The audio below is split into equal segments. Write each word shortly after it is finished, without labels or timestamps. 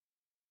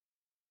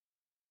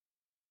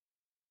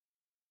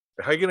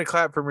How you gonna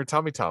clap from your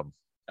tummy tum?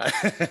 I'll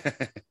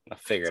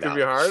figure It's it gonna out.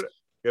 be hard.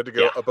 You have to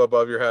go Yeah. up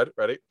above your head.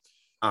 Ready?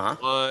 Uh-huh.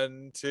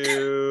 1,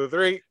 2,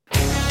 3.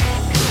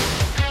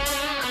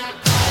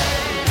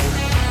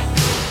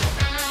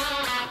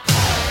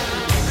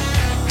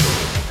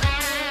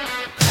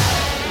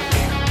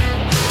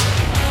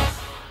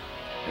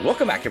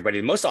 Welcome back, everybody,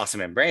 to the most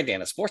awesome and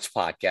Brandana Sports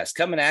Podcast,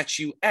 coming at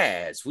you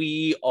as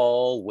we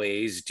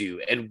always do.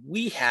 And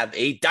we have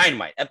a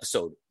dynamite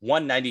episode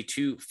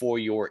 192 for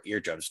your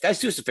eardrums. Guys,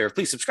 do us a favor.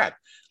 Please subscribe.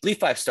 Leave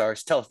 5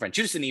 stars. Tell a friend.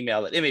 Shoot us an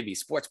email at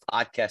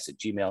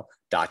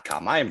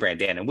mabsportspodcast@gmail.com. I am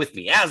Brandana, and with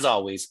me, as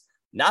always,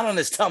 not on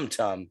his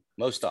tum-tum,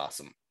 most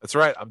awesome. That's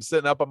right. I'm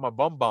sitting up on my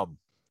bum.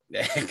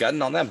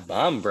 Gotten on that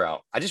bum, bro.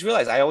 I just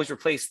realized I always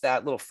replace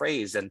that little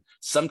phrase, and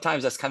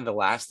sometimes that's kind of the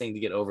last thing to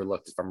get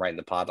overlooked if I'm writing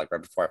the pod, like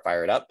right before I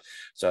fire it up.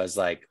 So I was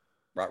like,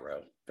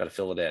 "Ruh-roh, got to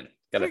fill it in.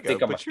 Got to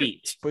think on my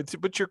feet."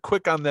 But you're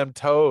quick on them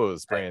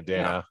toes,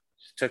 Brandana.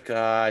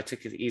 Yeah. I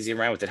took it easy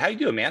around with it. How you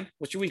doing, man?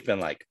 What's your week been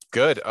like?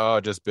 Good. Oh,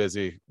 just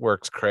busy.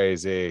 Work's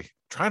crazy.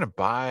 Trying to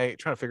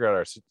figure out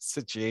our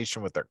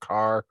situation with their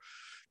car.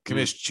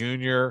 Commish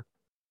Junior,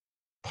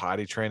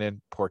 potty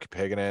training, Porky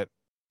Pig in it.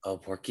 Oh,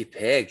 Porky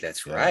Pig.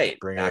 That's right.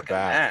 Bringing it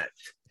back.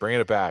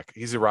 Bringing it back.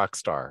 He's a rock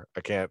star.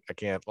 I can't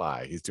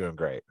lie. He's doing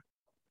great.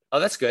 Oh,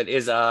 that's good.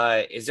 Is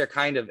there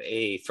kind of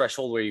a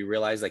threshold where you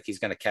realize like he's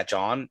going to catch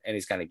on and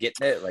he's kind of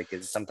getting it? Like,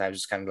 is sometimes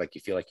it's kind of like you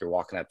feel like you're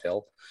walking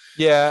uphill?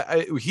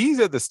 Yeah, he's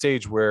at the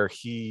stage where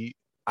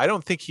I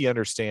don't think he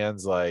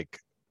understands like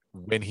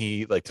when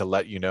he like to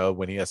let you know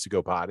when he has to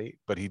go potty,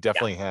 but he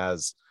definitely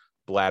has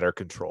bladder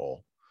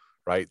control,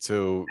 right?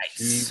 So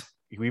nice.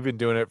 we've been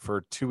doing it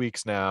for 2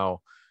 weeks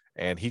now.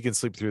 And he can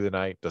sleep through the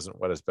night, doesn't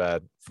wet his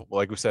bed.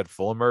 Like we said,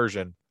 full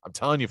immersion. I'm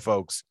telling you,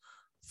 folks,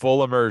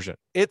 full immersion.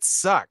 It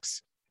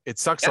sucks. It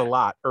sucks a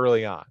lot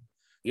early on.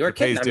 You were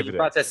kidding. I mean, you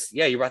brought this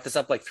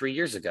up like 3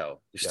 years ago.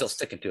 You're still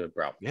sticking to it,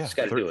 bro. Yeah, just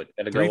got to do it.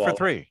 Gotta 3 for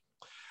 3.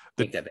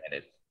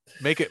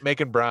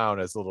 Making Brown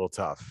is a little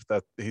tough.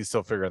 That he's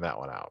still figuring that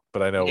one out.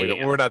 But I know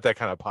we're not that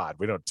kind of pod.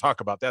 We don't talk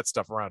about that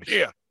stuff around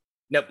here.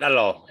 Nope, not at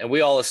all. And we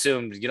all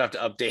assumed you don't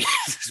have to update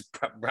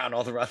Brown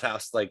all the rough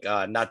house, like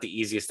not the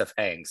easiest of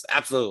hangs.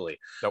 Absolutely.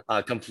 Nope.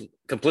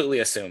 Completely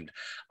assumed.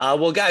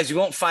 Well, guys, you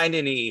won't find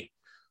any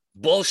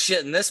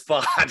bullshit in this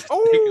pod.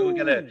 We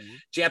got a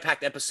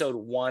jam-packed episode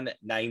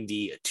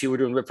 192. We're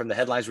doing Rip from the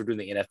Headlines. We're doing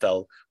the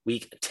NFL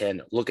Week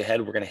 10 look ahead.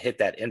 We're going to hit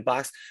that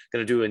inbox.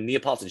 Going to do a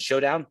Neapolitan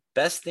showdown.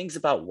 Best things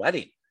about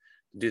wedding.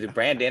 Do the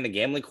Brandana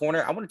Gambling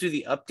Corner. I want to do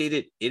the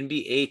updated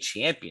NBA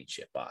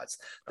championship odds.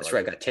 That's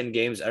right. I got 10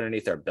 games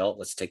underneath our belt.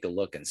 Let's take a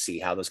look and see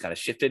how those kind of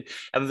shifted.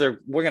 And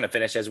we're going to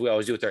finish, as we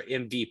always do, with our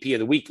MVP of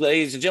the week.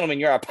 Ladies and gentlemen,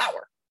 you're our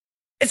power.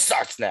 It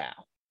starts now.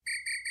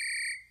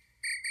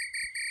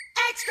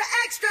 Extra,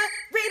 extra,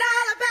 read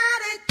all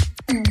about it.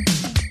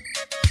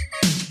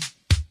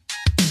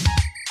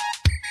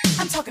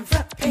 I'm talking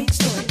front page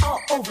story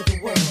all over the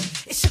world.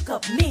 It shook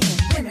up men,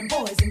 women,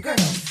 boys, and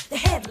girls. The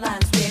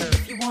headlines read,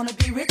 if you want to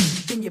be rich,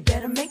 then you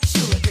better make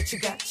sure that you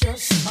got your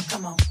shit. Oh,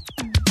 come on.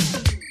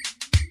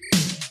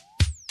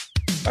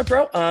 All right,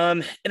 bro.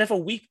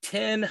 NFL Week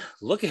 10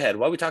 look ahead.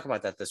 Why are we talking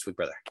about that this week,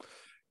 brother?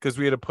 Because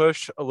we had to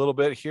push a little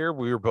bit here.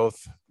 We were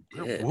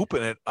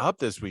whooping it up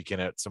this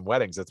weekend at some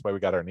weddings. That's why we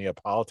got our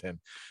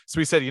Neapolitan. So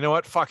we said, you know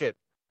what? Fuck it.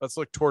 Let's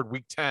look toward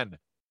Week 10.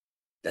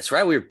 That's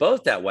right. We were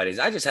both at weddings.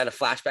 I just had a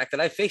flashback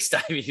that I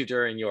FaceTimed you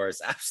during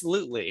yours.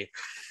 Absolutely.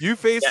 You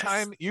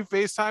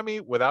FaceTime me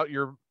without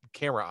your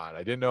camera on. I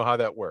didn't know how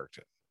that worked.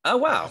 Oh,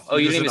 wow. Oh,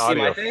 you didn't even see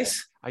my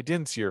face? I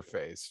didn't see your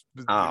face.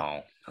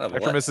 Oh. After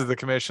Mrs. the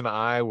Commission,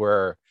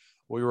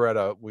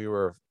 we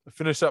were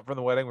finished up from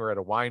the wedding. We were at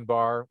a wine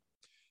bar.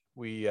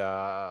 We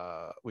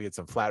had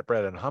some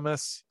flatbread and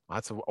hummus.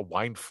 Lots of a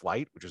wine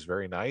flight, which was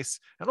very nice.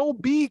 And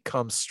old B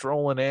comes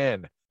strolling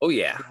in. Oh,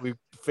 yeah. We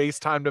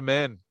FaceTimed him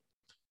in.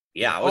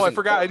 Yeah. I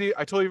forgot. I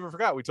totally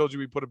forgot. We told you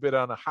we put a bid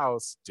on a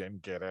house.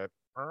 Didn't get it.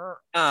 Oh,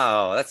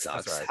 that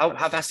sucks. Right.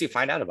 How fast do you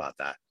find out about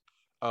that?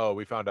 Oh,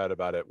 we found out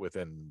about it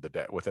within a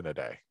day,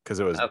 because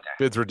it was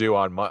bids were due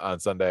on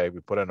Sunday.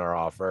 We put in our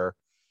offer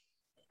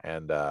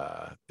and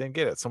didn't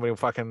get it. Somebody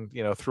fucking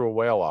threw a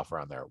whale offer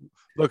on there.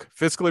 Look,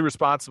 fiscally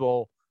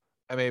responsible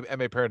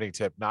MA parenting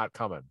tip not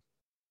coming.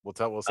 We'll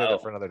say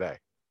that for another day.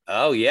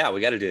 Oh yeah,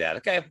 we got to do that.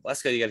 Okay, well,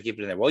 that's good. You got to keep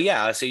it in there. Well,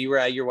 yeah. So you were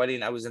at your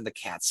wedding. I was in the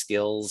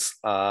Catskills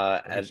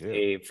at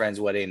a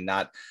friend's wedding.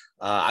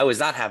 I was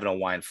not having a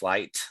wine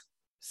flight.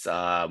 It's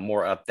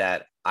more up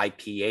that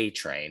IPA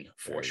train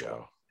for sure.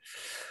 Go.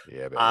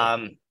 Yeah.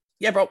 Baby.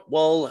 Yeah, bro.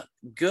 Well,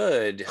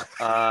 good.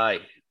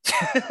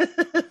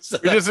 So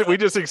we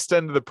just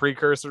extended the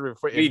precursor.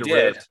 We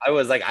did. I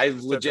was like, I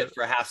legit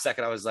for a half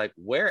second, I was like,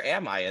 where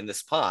am I in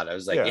this pod? I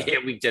was like, yeah,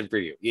 we did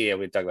preview. Yeah,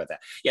 we talk about that.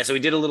 Yeah, so we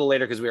did a little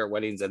later because we were at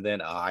weddings, and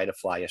then I had to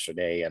fly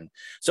yesterday, and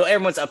so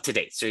everyone's up to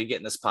date. So you're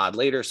getting this pod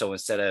later. So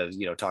instead of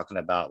talking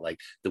about like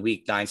the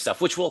week 9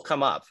 stuff, which will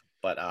come up,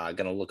 but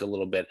going to look a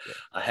little bit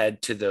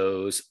ahead to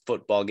those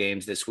football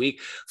games this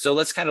week. So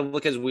let's kind of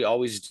look, as we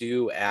always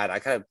do, I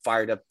kind of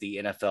fired up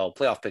the NFL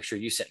playoff picture.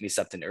 You sent me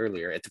something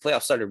earlier. If the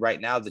playoffs started right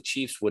now, the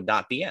Chiefs would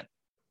not be in.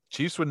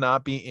 Chiefs would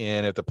not be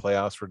in if the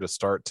playoffs were to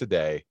start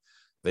today.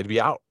 They'd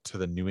be out to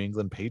the New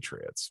England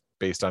Patriots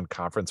based on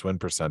conference win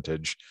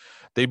percentage.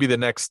 They'd be the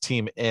next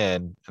team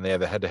in, and they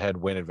have the head-to-head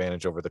win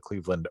advantage over the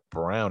Cleveland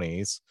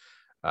Brownies,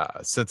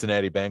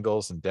 Cincinnati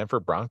Bengals, and Denver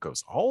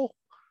Broncos, all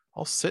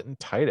sitting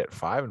tight at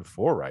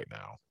 5-4 right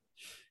now.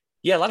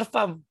 Yeah, a lot of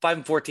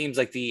 5-4 teams.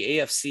 Like the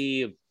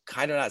AFC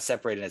kind of not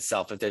separating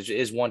itself. If there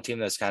is one team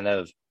that's kind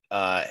of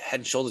head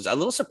and shoulders, a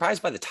little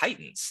surprised by the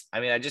Titans.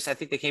 I mean, I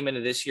think they came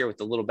into this year with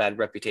a little bad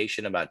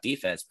reputation about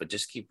defense, but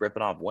just keep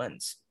ripping off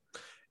wins.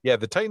 Yeah,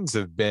 the Titans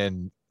have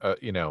been,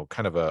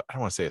 kind of I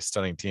don't want to say a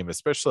stunning team,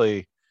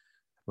 especially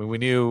when we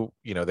knew,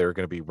 they were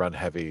going to be run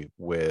heavy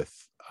with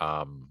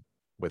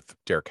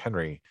Derrick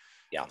Henry.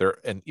 Yeah.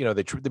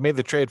 They made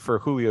the trade for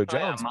Julio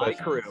Jones. My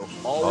crew.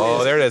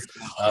 There it is.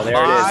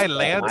 My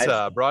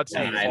Lanta, brought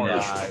to you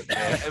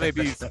by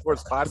MAB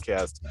Sports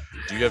Podcast.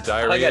 Do you have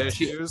diarrhea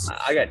issues?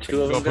 I got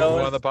two of them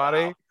going on the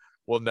potty.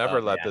 We'll never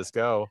let this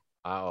go.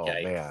 Oh,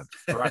 Yikes. Man.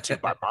 Brought to you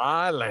by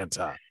My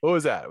Lanta. What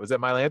was that? Was that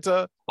My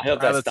Lanta? I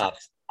hope that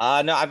stops.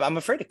 No, I'm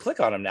afraid to click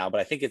on them now, but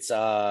I think it's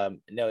no,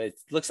 it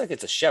looks like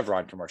it's a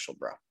Chevron commercial,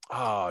 bro.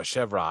 Oh,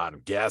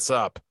 Chevron, gas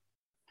up.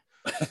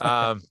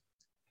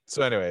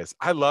 So anyways,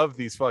 I love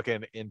these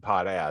fucking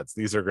in-pod ads.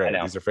 These are great.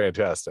 These are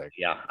fantastic.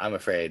 Yeah, I'm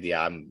afraid.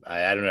 Yeah,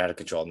 I don't know how to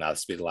control them now.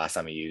 This will be the last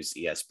time I use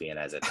ESPN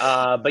as it.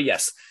 But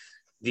yes,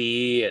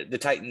 the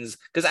Titans,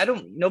 because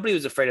nobody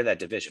was afraid of that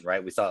division,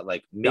 right? We thought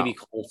like maybe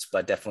Colts,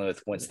 but definitely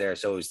with points there.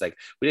 So it was like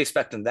we'd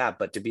expect them that,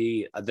 but to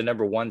be the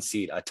number one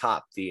seed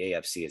atop the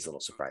AFC is a little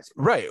surprising.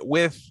 Right.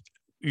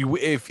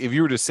 If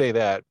you were to say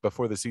that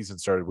before the season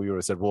started, we would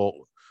have said, well,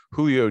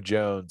 Julio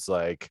Jones,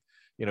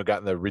 got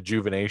in the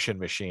rejuvenation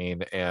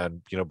machine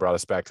and, brought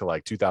us back to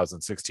like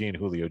 2016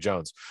 Julio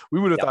Jones. We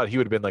would have thought he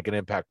would have been like an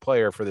impact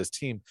player for this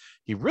team.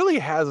 He really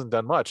hasn't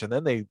done much. And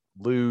then they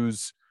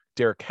lose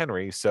Derrick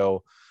Henry.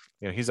 So,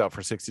 he's out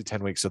for 6 to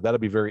 10 weeks. So that'll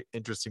be very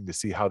interesting to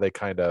see how they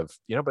kind of,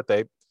 but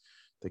they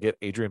get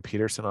Adrian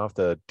Peterson off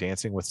the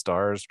Dancing with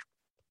Stars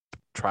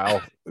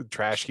trial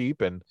trash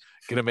heap and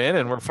get him in,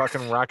 and we're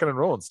fucking rocking and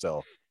rolling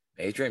still.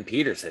 Adrian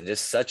Peterson,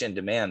 just such in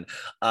demand.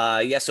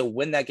 So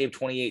win that game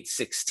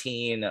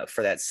 28-16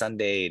 for that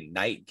Sunday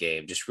night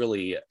game. Just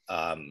really,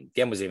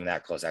 game was even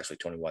that close, actually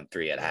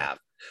 21-3 at half.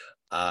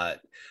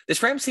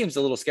 This Rams seems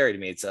a little scary to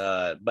me. It's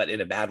but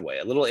in a bad way,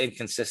 a little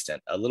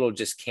inconsistent, a little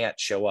just can't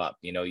show up.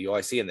 You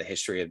always see in the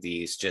history of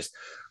these just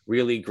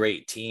really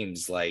great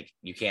teams, like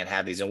you can't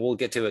have these. And we'll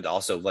get to it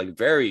also, like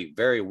very,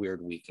 very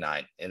weird week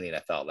 9 in the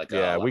NFL. Like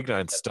week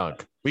 9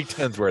 stunk. Week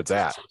 10's where it's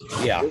at.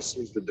 Yeah. This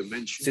is the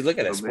dimension. See, look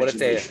at this. What if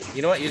they,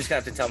 you know what? You just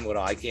have to tell me what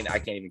I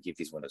can't even keep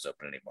these windows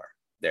open anymore.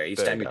 Each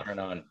time you turn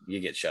on, you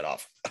get shut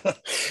off.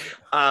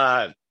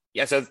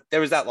 So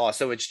there was that loss.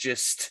 So it's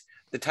just,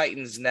 the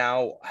Titans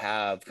now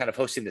have kind of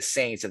hosting the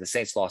Saints, and the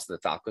Saints lost to the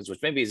Falcons,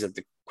 which maybe isn't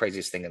the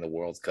craziest thing in the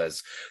world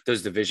because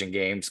those division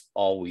games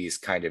always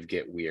kind of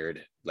get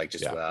weird, like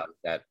just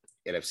that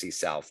NFC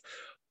South.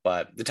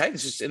 But the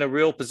Titans just in a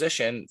real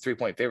position,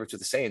 3-point favorites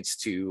with the Saints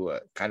to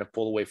kind of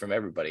pull away from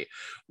everybody.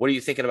 What are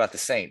you thinking about the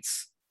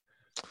Saints?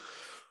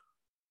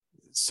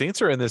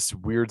 Saints are in this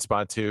weird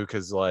spot too,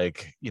 because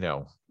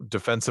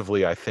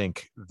defensively, I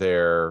think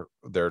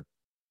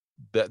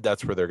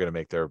that's where they're going to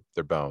make their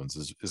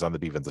bones is on the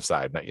defensive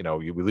side. Now,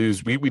 we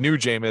lose. We knew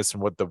Jameis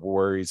and what the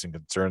worries and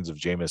concerns of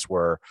Jameis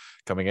were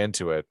coming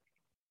into it.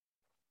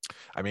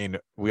 I mean,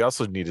 we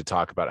also need to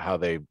talk about how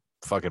they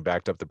fucking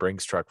backed up the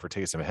Brinks truck for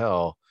Taysom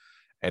Hill,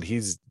 and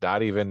he's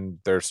not even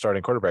their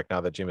starting quarterback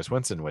now that Jameis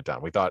Winston went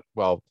down. We thought,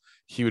 well,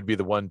 he would be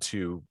the one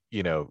to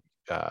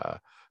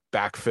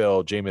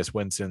backfill Jameis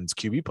Winston's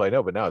QB play.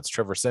 No, but now it's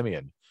Trevor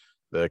Siemian,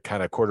 the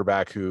kind of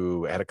quarterback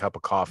who had a cup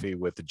of coffee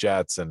with the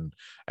Jets. And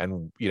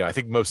I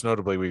think most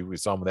notably, we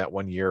saw him that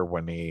one year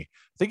when I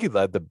think he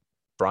led the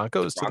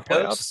Broncos to the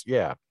playoffs.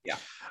 Yeah.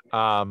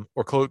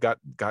 Or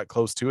got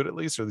close to it at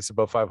least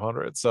above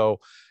 500. So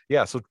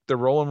they're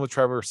rolling with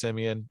Trevor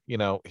Siemian.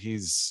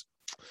 He's,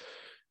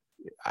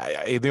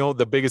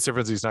 the biggest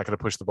difference is he's not going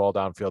to push the ball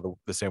downfield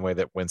the same way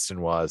that Winston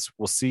was.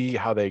 We'll see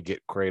how they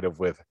get creative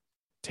with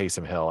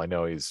Taysom Hill. I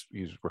know he's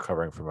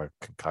recovering from a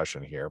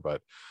concussion here,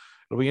 but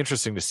it'll be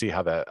interesting to see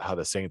how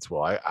the Saints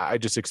will. I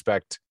just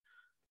expect,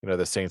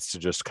 the Saints to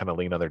just kind of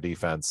lean on their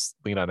defense,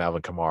 lean on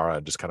Alvin Kamara,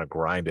 and just kind of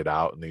grind it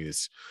out in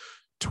these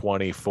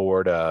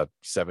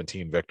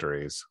 24-17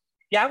 victories.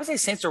 Yeah, I would say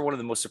Saints are one of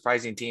the most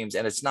surprising teams,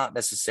 and it's not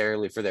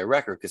necessarily for their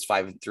record because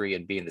 5-3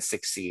 and being the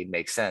 6th seed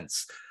makes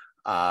sense.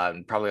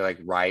 Probably like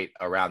right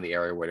around the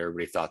area where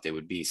everybody thought they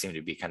would be, seem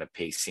to be kind of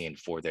pacing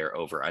for their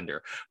over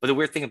under. But the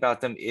weird thing about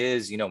them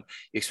is, you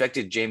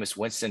expected Jameis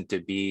Winston to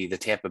be the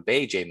Tampa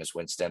Bay Jameis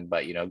Winston,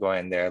 but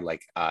going there,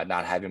 like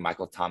not having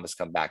Michael Thomas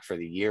come back for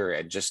the year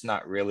and just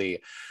not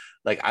really,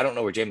 like, I don't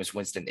know where Jameis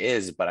Winston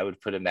is, but I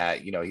would put him at,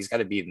 he's got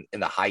to be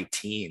in the high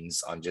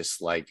teens on just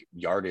like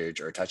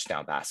yardage or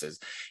touchdown passes.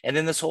 And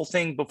then this whole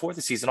thing before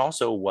the season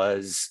also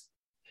was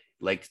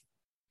like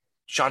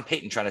Sean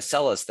Payton trying to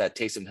sell us that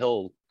Taysom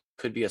Hill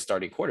could be a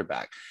starting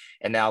quarterback.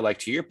 And now, like,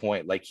 to your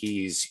point, like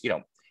he's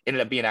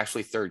ended up being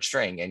actually third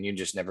string, and you're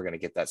just never going to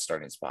get that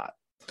starting spot.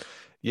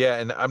 Yeah,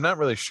 and I'm not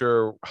really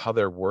sure how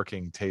they're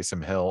working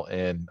Taysom Hill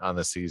in on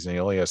the season. He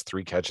only has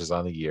 3 catches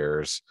on the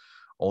years,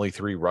 only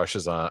 3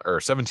 rushes on, or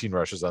 17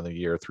 rushes on the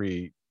year,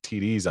 3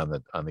 TDs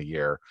on the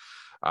year.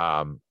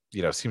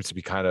 Seems to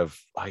be kind of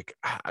like,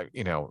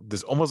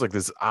 there's almost like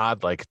this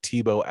odd, like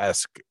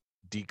Tebow-esque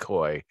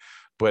decoy,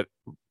 but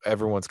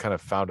everyone's kind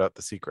of found out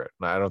the secret.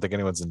 And I don't think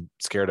anyone's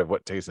scared of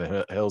what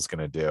Taysom Hill's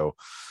going to do.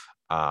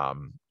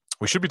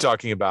 We should be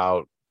talking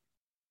about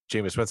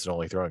Jameis Winston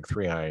only throwing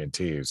 3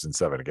 INTs in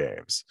 7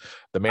 games.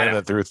 The man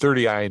that threw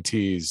 30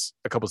 INTs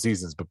a couple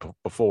seasons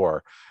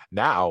before,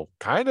 now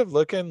kind of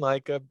looking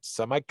like a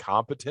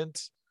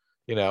semi-competent,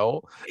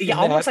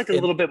 almost like a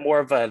little bit more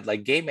of a,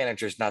 like, game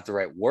manager is not the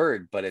right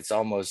word, but it's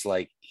almost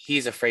like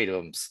he's afraid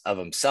of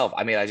himself.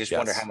 I mean, I just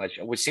wonder how much,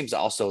 which seems to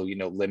also,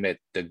 limit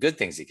the good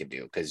things he can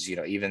do. Cause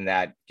even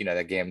that,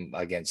 that game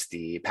against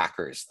the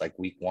Packers, like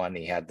week 1,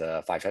 he had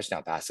the 5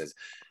 touchdown passes.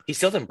 He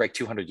still didn't break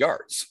 200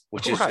 yards,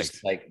 which is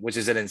just which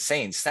is an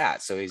insane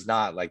stat. So he's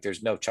not like,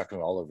 there's no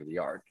chucking all over the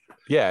yard.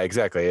 Yeah,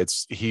 exactly.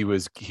 He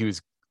was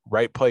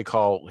right play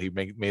call. He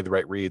made the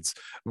right reads.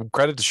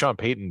 Credit to Sean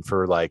Payton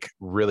for like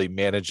really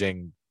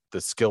managing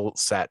the skill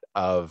set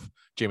of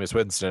Jameis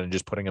Winston and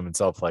just putting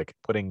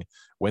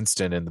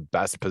Winston in the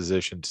best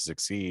position to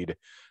succeed.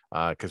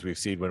 Because we've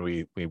seen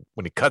when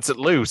he cuts it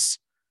loose,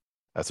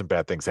 that's when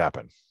bad things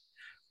happen.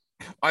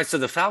 All right, so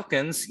the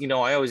Falcons,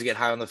 I always get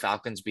high on the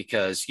Falcons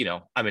because,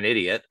 I'm an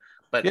idiot,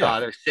 but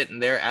they're sitting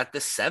there at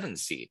the 7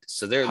 seed.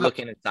 So they're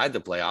looking inside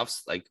the playoffs,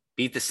 like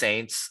beat the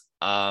Saints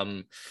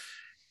at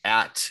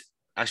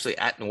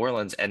New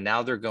Orleans, and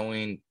now they're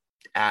going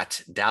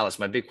at Dallas.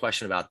 My big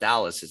question about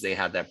Dallas is they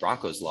had that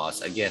Broncos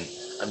loss. Again,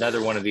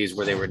 another one of these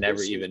where they were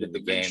never even in the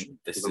game.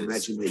 This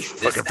is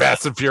fucking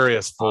Fast and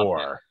Furious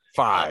 4,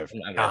 5,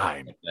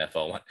 9.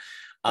 NFL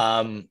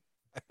one.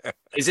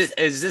 Is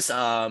this so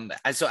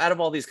out of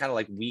all these kind of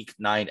like week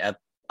 9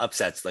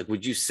 upsets, like,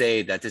 would you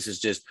say that this is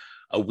just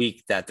a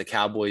week that the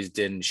Cowboys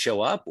didn't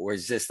show up, or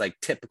is this like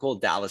typical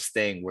Dallas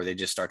thing where they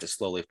just start to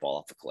slowly fall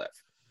off the cliff?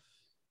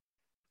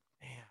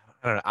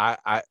 I don't know.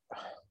 I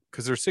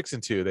because they're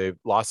 6-2. They've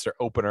lost their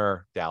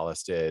opener,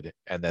 Dallas did,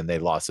 and then they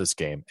lost this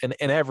game. And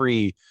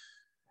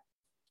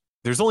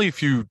there's only a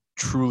few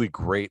truly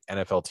great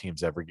NFL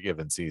teams every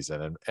given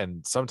season,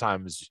 and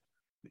sometimes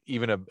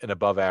even an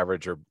above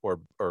average or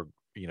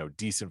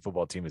decent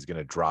football team is going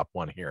to drop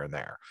one here and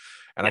there.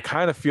 And I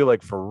kind of feel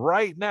like for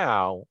right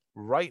now,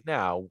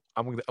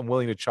 I'm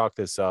willing to chalk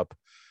this up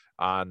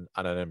on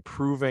an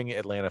improving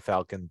Atlanta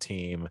Falcon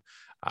team.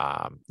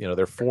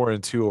 They're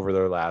 4-2 over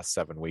their last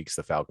 7 weeks.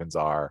 The Falcons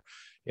are,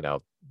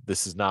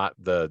 this is not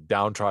the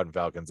downtrodden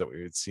Falcons that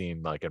we had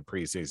seen like in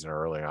preseason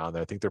or earlier on.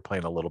 I think they're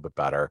playing a little bit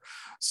better.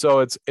 So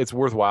it's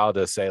worthwhile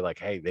to say like,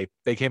 hey,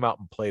 they came out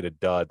and played a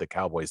dud. The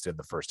Cowboys did in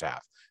the first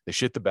half. They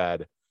shit the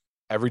bed.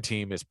 Every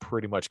team is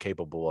pretty much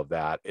capable of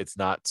that. It's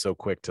not so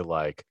quick to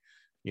like,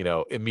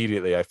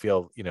 immediately I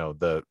feel,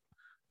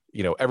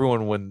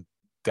 everyone when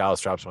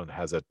Dallas drops one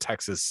has a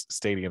Texas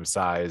stadium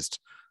sized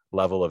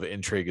level of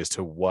intrigue as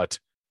to what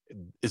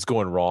is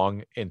going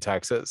wrong in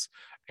Texas.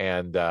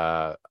 And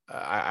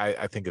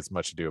I think it's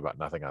much ado about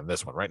nothing on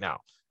this one right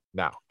now.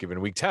 Now,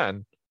 given week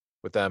 10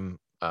 with them,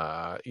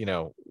 in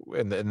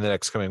the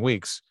next coming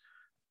weeks,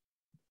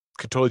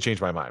 could totally change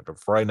my mind. But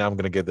for right now, I'm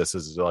going to give this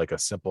as like a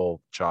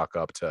simple chalk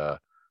up to,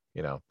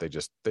 they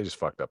just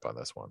fucked up on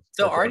this one.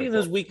 So are any of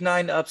those week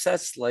 9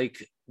 upsets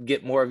like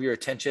get more of your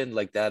attention,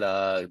 like that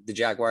the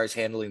Jaguars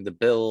handling the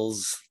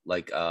Bills,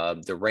 like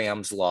the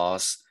Rams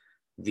loss,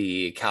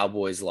 the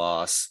Cowboys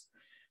loss?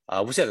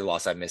 What's the other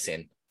loss I'm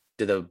missing?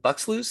 Did the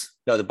Bucks lose?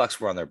 No, the Bucks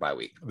were on their bye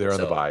week. They're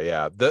on the bye,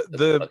 yeah.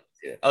 The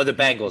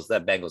Bengals.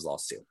 That Bengals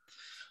lost too.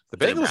 The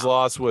Bengals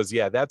loss was,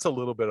 that's a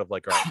little bit of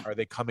like, are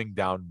they coming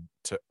down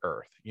to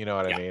earth? You know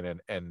what I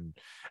mean?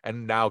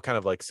 And now kind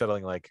of like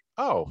settling like,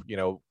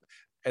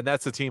 and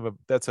that's a team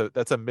that's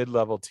a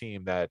mid-level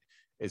team that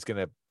is going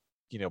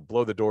to,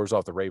 blow the doors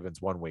off the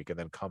Ravens one week and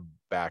then come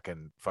back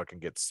and fucking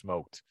get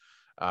smoked,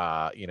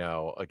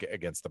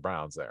 against the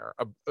Browns there.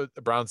 A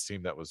Browns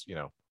team that was,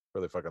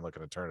 really fucking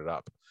looking to turn it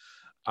up.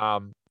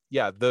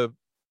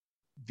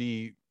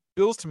 The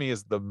Bills to me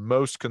is the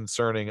most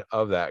concerning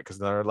of that, because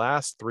in our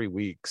last 3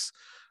 weeks,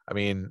 I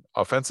mean,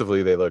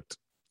 offensively, they looked,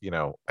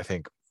 I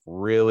think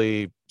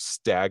really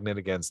stagnant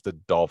against the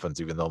Dolphins,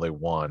 even though they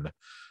won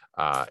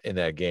in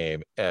that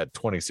game at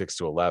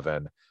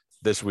 26-11.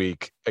 This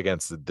week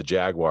against the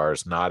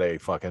Jaguars, not a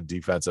fucking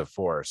defensive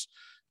force,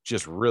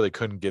 just really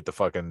couldn't get the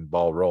fucking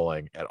ball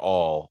rolling at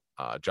all.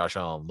 Josh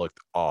Allen looked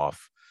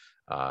off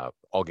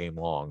all game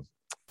long.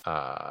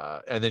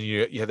 And then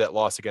you had that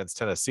loss against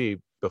Tennessee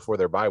before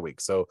their bye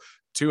week. So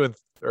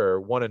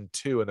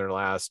 1-2 in their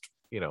last,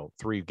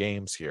 3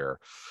 games here.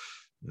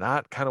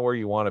 Not kind of where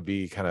you want to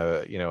be, kind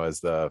of, as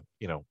the,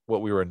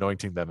 what we were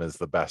anointing them as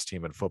the best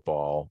team in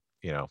football,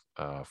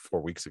 4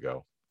 weeks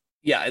ago.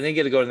 Yeah, and they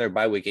get to go in their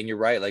bye week, and you're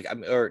right. Like,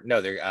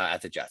 they're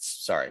at the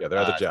Jets. Sorry, yeah, they're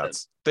at the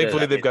Jets.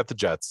 Thankfully, they've got the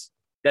Jets.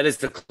 That is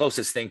the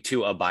closest thing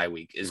to a bye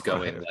week is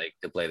going like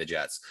to play the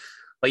Jets.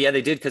 But yeah,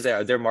 they did, because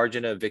their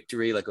margin of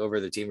victory, like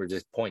over the team, or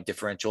just point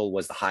differential,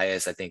 was the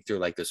highest, I think, through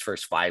like those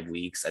first 5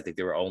 weeks. I think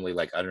they were only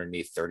like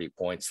underneath 30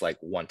 points, like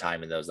one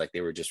time in those. Like they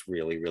were just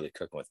really, really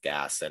cooking with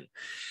gas. And,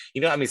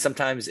 I mean,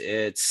 sometimes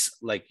it's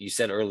like you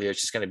said earlier,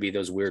 it's just going to be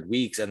those weird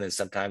weeks. And then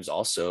sometimes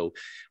also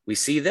we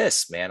see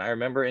this, man. I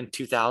remember in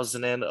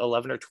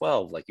 2011 or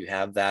 12, like you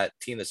have that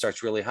team that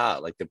starts really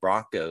hot, like the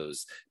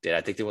Broncos did.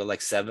 I think they went like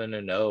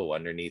 7-0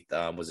 underneath,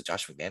 was it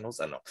Josh McDaniels?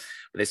 I don't know.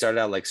 But they started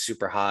out like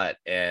super hot,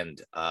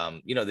 and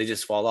they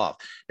just fall off.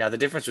 Now the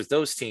difference with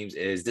those teams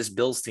is this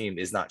Bills team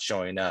is not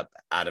showing up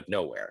out of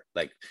nowhere.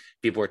 Like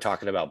people were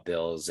talking about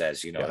Bills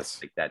as Yes.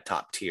 like that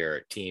top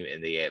tier team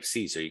in the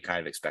AFC, so you kind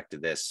of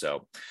expected this.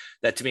 So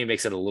that to me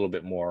makes it a little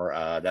bit more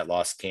that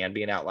loss can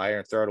be an outlier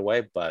and throw it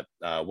away, but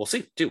we'll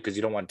see too, because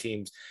you don't want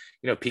teams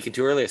peaking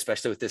too early,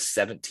 especially with this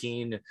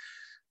 17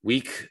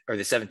 week or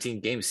the 17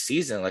 game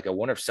season. Like I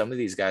wonder if some of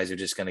these guys are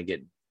just going to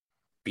get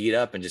beat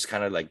up and just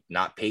kind of like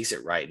not pace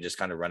it right and just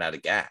kind of run out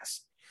of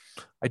gas.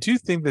 I do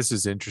think this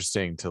is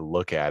interesting to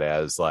look at,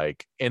 as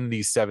like in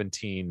these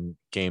 17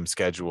 game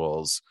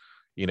schedules,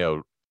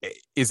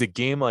 is a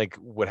game like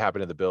what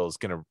happened to the Bills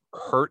going to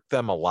hurt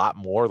them a lot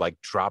more, like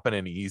dropping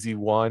an easy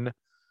one?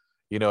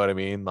 You know what I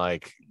mean?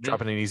 Like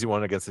dropping an easy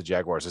one against the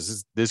Jaguars.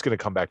 This is going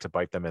to come back to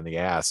bite them in the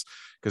ass,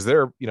 because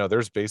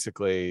there's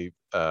basically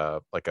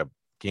like a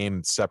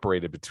game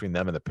separated between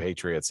them and the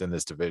Patriots in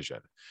this division.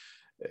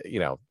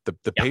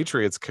 The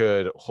Patriots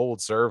could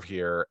hold serve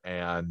here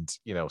and,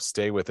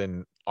 stay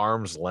within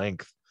arm's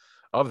length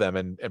of them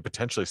and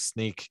potentially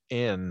sneak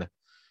in.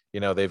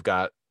 They've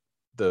got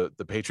the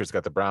Patriots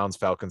got the Browns,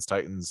 Falcons,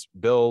 Titans,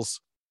 Bills.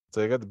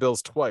 So they got the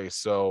Bills twice.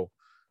 So,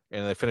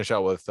 and they finish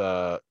out with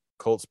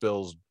Colts,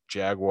 Bills,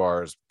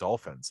 Jaguars,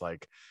 Dolphins.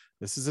 Like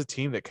this is a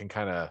team that can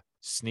kind of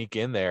sneak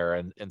in there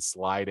and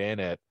slide in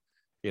at,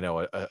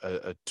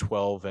 a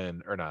 12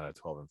 and, or not a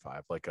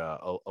 12-5, like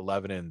a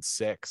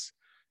 11-6.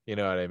 You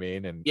know what I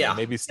mean? And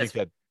maybe sneak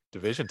that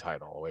division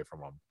title away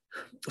from them.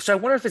 So I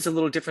wonder if it's a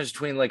little difference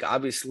between, like,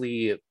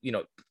 obviously,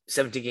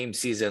 17 game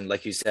season,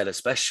 like you said,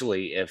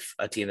 especially if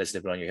a team that's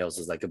nipping on your heels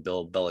is like a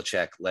Bill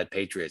Belichick led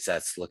Patriots,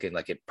 that's looking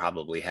like it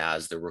probably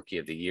has the rookie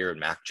of the year and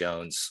Mac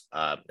Jones,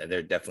 and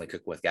they're definitely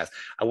cooking with gas.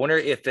 I wonder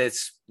if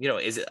it's,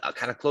 is it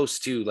kind of close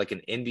to like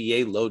an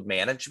NBA load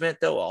management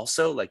though?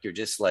 Also, like you're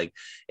just like,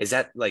 is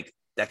that like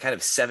that kind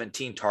of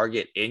 17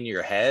 target in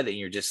your head, and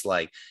you're just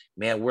like,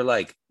 man, we're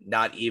like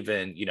not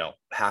even,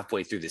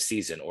 halfway through the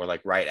season, or like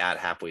right at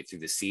halfway through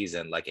the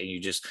season. Like, and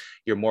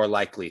you're more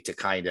likely to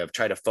kind of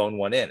try to phone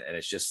one in. And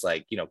it's just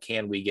like,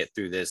 can we get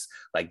through this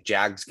like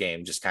Jags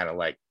game just kind of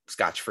like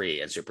scotch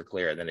free and super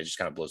clear? And then it just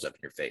kind of blows up in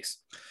your face.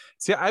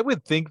 See, I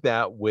would think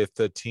that with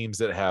the teams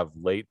that have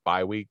late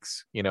bye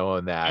weeks, in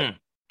that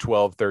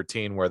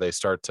 12-13, where they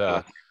start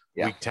to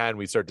week 10,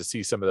 we start to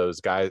see some of those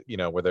guys,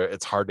 where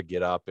it's hard to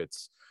get up.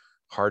 It's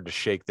hard to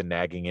shake the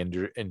nagging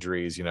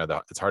injuries,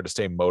 it's hard to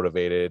stay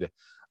motivated.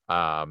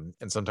 And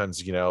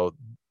sometimes,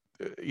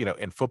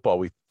 in football,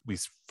 we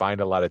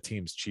find a lot of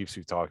teams, Chiefs,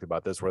 we've talked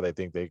about this, where they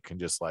think they can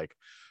just like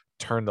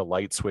turn the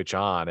light switch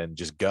on and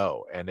just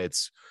go. And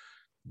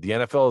the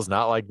NFL is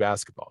not like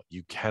basketball.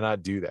 You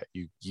cannot do that.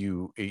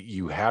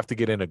 You have to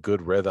get in a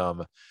good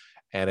rhythm,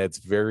 and it's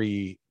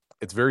very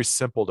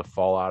simple to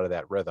fall out of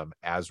that rhythm,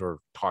 as we're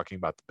talking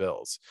about the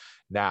Bills.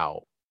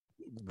 Now,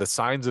 the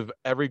signs of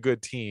every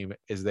good team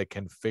is they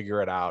can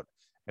figure it out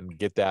and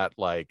get that,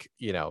 like,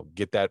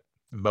 get that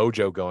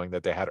mojo going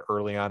that they had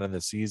early on in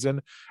the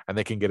season, and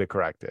they can get it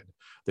corrected.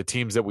 The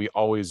teams that we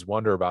always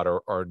wonder about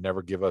or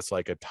never give us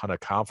like a ton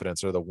of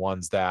confidence are the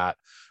ones that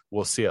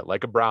we'll see it,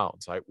 like a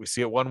Browns. Like we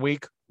see it one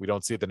week, we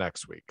don't see it the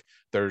next week.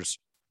 There's,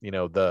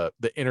 the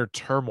inner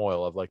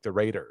turmoil of like the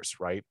Raiders,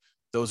 right?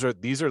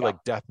 These are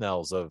like death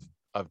knells of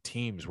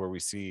teams where we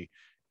see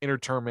inner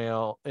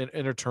turmoil,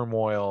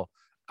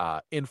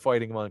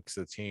 infighting amongst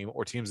the team,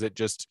 or teams that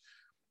just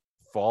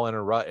fall in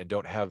a rut and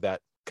don't have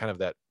that kind of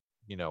that,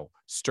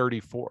 sturdy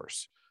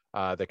force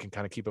that can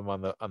kind of keep them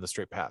on the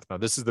straight path. Now,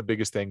 this is the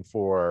biggest thing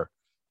for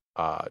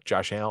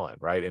Josh Allen,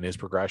 right? In his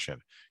progression,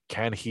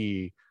 can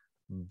he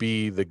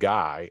be the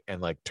guy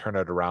and like turn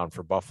it around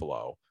for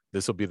Buffalo?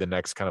 This will be the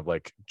next kind of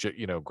like,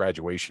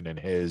 graduation in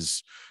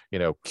his,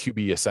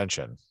 QB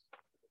ascension.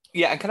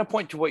 Yeah, and kind of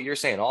point to what you're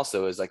saying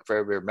also is like, for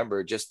everybody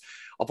remember, just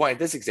I'll point at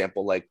this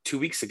example. Like 2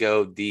 weeks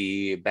ago,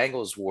 the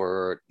Bengals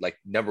were like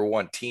number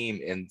one team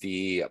in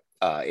the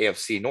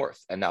AFC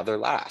North, and now they're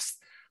last.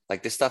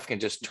 Like this stuff can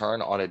just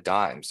turn on a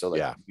dime. So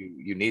like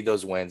you need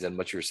those wins, and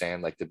what you're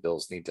saying, like the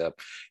Bills need to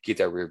keep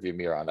that rear view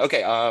mirror on.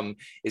 Okay,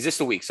 is this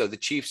the week? So the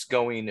Chiefs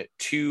going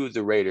to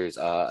the Raiders,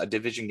 a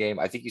division game.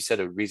 I think you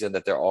said a reason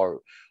that they're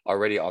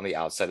already on the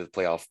outside of the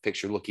playoff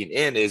picture looking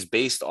in is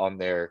based on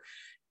their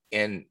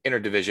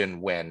interdivision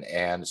win.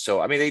 And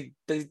so, I mean,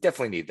 they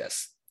definitely need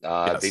this.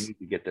 They need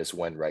to get this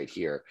win right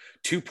here.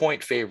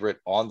 2-point favorite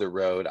on the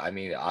road. I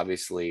mean,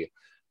 obviously,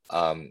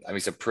 some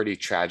pretty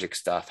tragic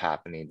stuff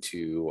happening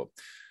to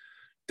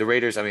the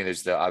Raiders. I mean,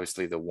 there's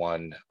obviously the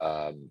one,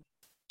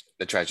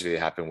 the tragedy that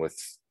happened with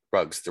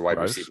Ruggs, their wide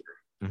receiver.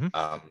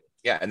 Mm-hmm.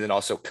 Yeah, and then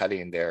also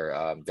cutting their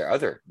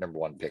other number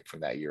one pick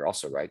from that year,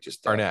 also, right?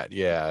 Just Arnett,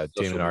 yeah,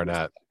 Damon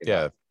Arnett,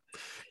 yeah.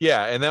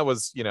 Yeah, and that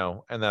was,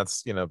 and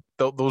that's,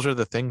 those are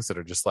the things that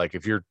are just like,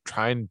 if you're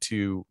trying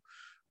to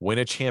win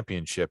a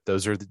championship,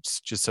 those are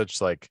just such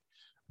like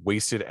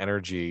wasted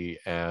energy.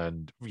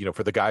 And,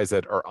 for the guys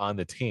that are on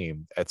the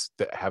team, it's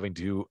having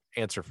to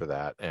answer for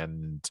that.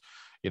 And,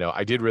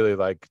 I did really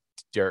like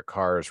Derek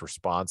Carr's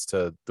response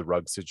to the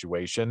Rugg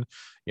situation.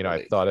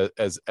 I thought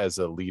as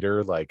a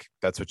leader, like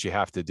that's what you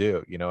have to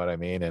do. You know what I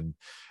mean?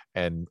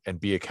 And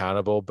be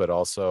accountable, but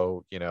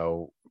also,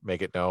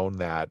 make it known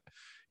that,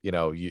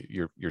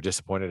 you're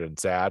disappointed and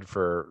sad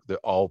for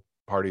all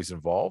parties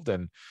involved.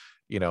 And,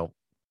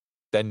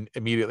 then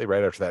immediately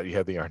right after that, you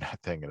have the Arnett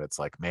thing. And it's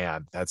like,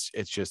 man, it's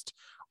just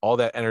all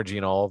that energy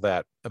and all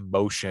that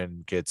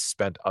emotion gets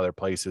spent other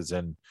places.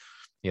 And,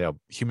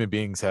 human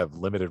beings have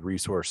limited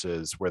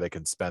resources where they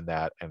can spend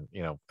that. And,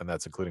 and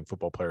that's including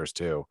football players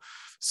too.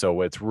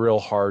 So it's real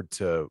hard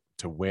to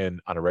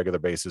win on a regular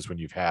basis when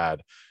you've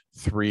had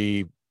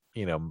three,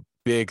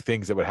 big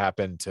things that would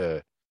happen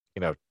to,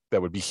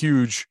 that would be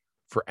huge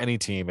for any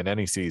team in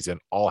any season,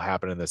 all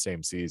happen in the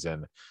same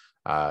season.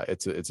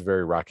 It's a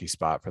very rocky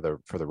spot for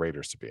the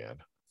Raiders to be in.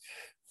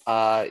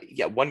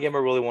 Yeah, one game I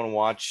really want to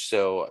watch.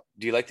 So,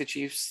 do you like the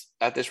Chiefs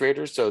at this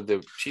Raiders? So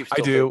the Chiefs.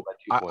 I do.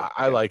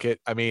 I like it.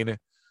 I mean,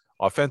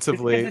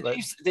 offensively,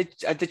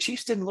 the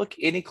Chiefs didn't look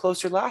any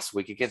closer last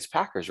week against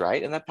Packers,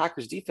 right? And that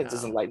Packers defense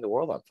isn't lighting the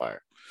world on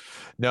fire.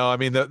 No, I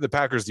mean the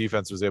Packers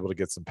defense was able to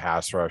get some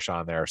pass rush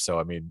on there. So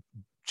I mean,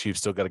 Chiefs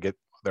still got to get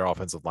their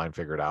offensive line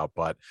figured out.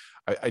 But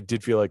I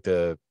did feel like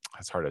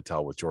it's hard to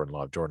tell with Jordan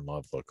Love. Jordan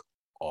Love looked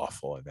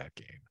awful in that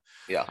game.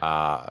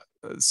 Yeah.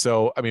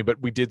 So I mean, but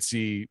we did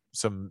see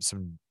some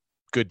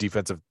good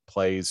defensive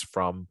plays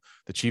from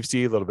the Chiefs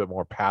D, a little bit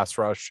more pass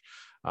rush.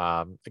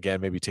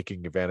 Again, maybe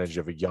taking advantage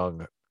of a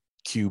young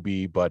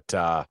QB,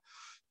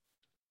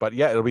 but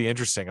yeah, it'll be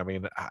interesting. I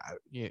mean, I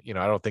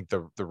don't think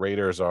the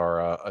Raiders are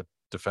a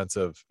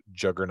defensive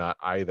juggernaut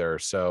either.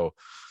 So,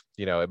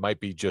 it might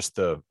be just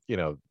the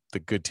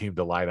good team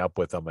to line up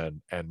with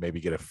them and maybe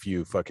get a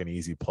few fucking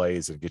easy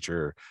plays and get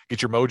your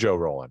mojo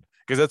rolling.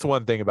 Because that's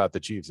one thing about the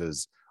Chiefs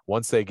is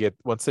once they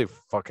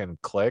fucking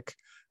click,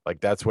 like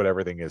that's what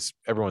everyone's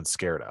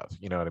scared of.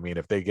 You know what I mean?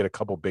 If they get a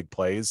couple big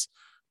plays,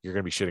 you're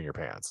going to be shitting your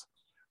pants.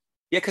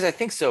 Yeah, because I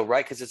think so,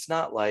 right? Because it's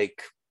not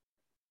like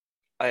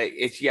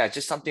it's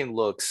just something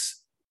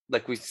looks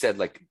like we said,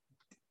 like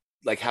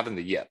having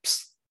the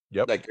yips.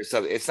 Yep. Like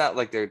so it's not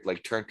like they're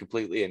like turned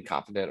completely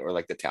incompetent or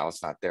like the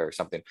talent's not there or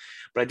something.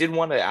 But I did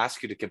want to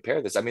ask you to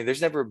compare this. I mean,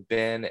 there's never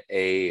been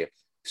a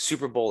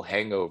Super Bowl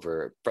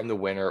hangover from the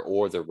winner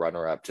or the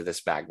runner-up to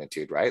this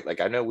magnitude, right?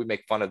 Like I know we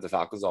make fun of the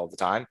Falcons all the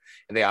time,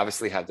 and they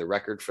obviously have the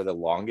record for the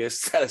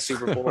longest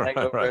Super Bowl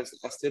hangover as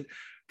tested,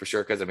 for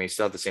sure. Because I mean, you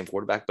still have the same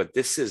quarterback, but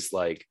this isn't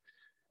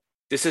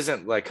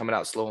like coming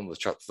out slow and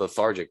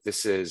lethargic.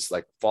 This is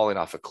like falling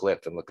off a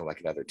cliff and looking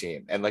like another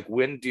team. And like,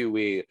 when do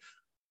we?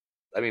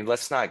 I mean,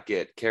 let's not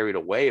get carried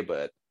away,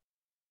 but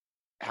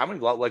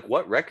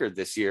what record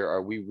this year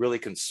are we really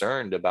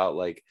concerned about?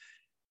 Like,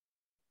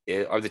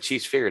 are the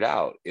Chiefs figured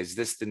out? Is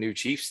this the new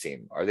Chiefs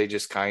team? Are they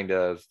just kind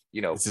of,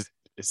 Is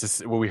this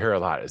what we hear a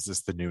lot? Is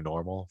this the new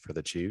normal for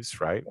the Chiefs?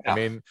 Right.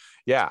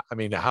 Yeah. I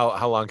mean,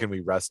 how long can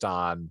we rest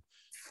on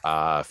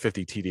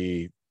 50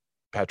 TD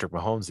Patrick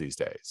Mahomes these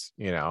days?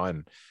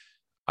 And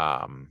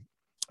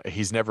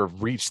he's never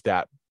reached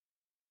that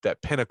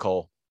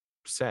pinnacle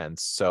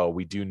since. So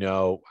we do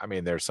know, I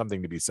mean, there's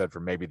something to be said for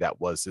maybe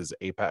that was his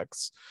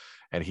apex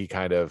and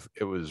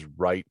it was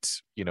right,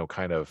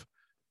 kind of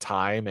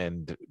time,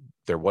 and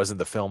there wasn't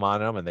the film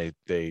on him. And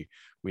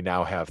we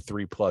now have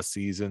 3+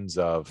 seasons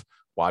of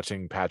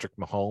watching Patrick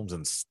Mahomes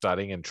and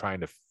studying and trying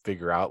to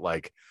figure out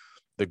like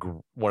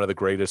one of the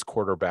greatest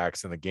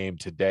quarterbacks in the game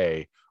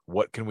today.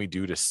 What can we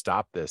do to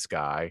stop this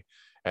guy?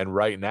 And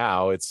right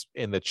now it's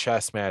in the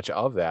chess match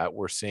of that.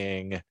 We're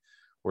seeing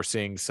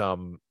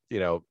some,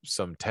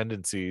 some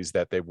tendencies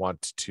that they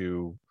want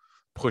to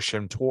push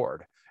him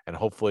toward, and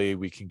hopefully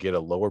we can get a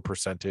lower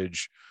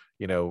percentage,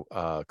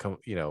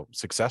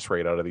 success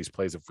rate out of these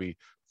plays if we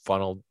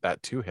funnel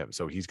that to him.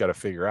 So he's got to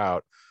figure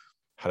out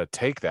how to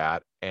take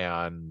that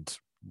and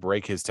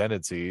break his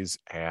tendencies.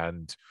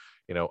 And,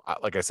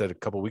 like I said a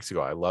couple of weeks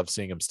ago, I love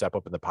seeing him step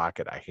up in the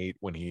pocket. I hate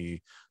when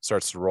he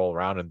starts to roll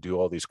around and do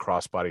all these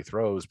cross-body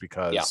throws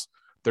because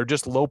they're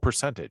just low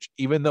percentage.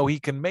 Even though he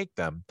can make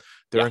them,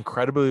 they're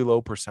incredibly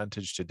low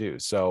percentage to do.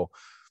 So,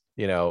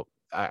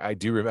 I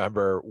do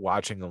remember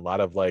watching a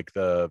lot of like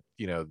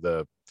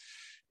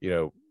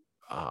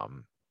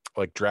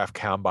like draft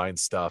combine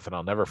stuff. And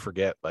I'll never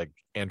forget like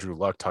Andrew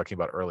Luck talking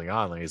about early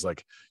on, like he's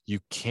like, you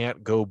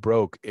can't go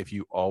broke if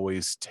you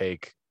always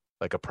take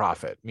like a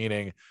profit,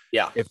 meaning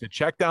if the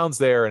check down's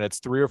there and it's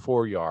 3 or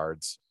 4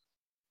 yards,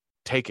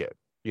 take it.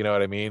 You know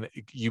what I mean?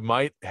 You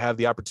might have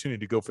the opportunity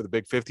to go for the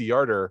big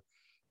 50-yarder,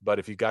 but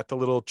if you got the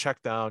little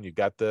check down, you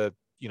got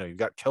you've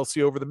got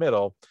Kelsey over the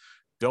middle,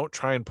 don't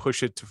try and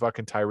push it to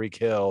fucking Tyreek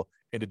Hill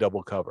into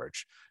double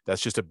coverage.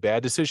 That's just a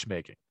bad decision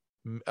making.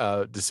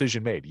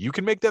 decision made. You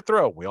can make that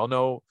throw. We all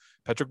know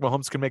Patrick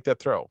Mahomes can make that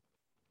throw,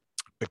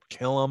 but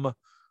kill him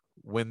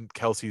when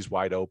Kelsey's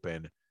wide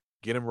open,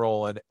 get him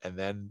rolling, and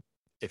then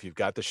if you've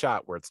got the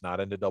shot where it's not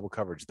into double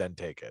coverage, then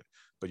take it.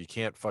 But you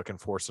can't fucking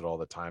force it all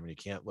the time, and you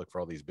can't look for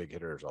all these big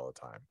hitters all the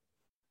time.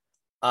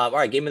 All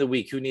right, game of the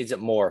week. Who needs it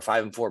more?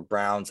 5-4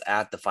 Browns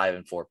at the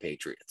 5-4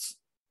 Patriots.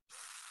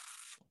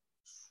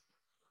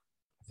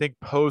 I think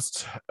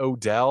post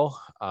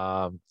Odell,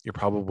 you're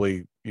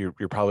probably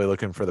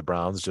looking for the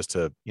Browns just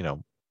to,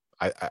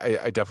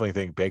 I definitely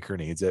think Baker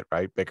needs it,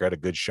 right? Baker had a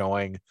good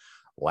showing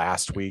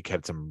last week,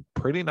 had some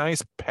pretty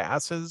nice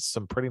passes,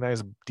 some pretty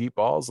nice deep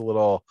balls, a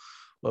little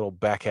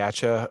back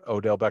at you,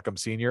 Odell Beckham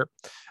Sr.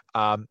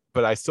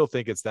 But I still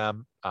think it's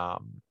them,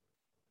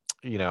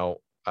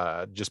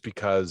 just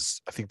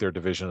because I think their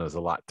division is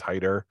a lot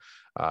tighter.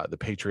 The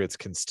Patriots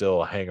can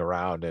still hang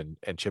around and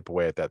chip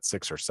away at that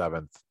 6th or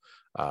 7th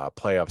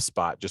playoff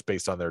spot just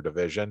based on their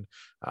division.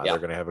 They're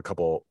going to have a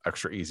couple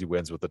extra easy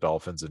wins with the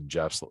Dolphins and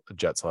Jets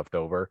left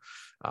over.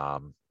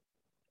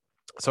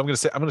 So I'm going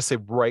to say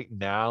right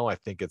now, I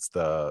think it's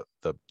the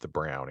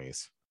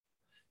Brownies.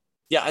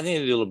 Yeah, I think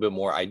they do a little bit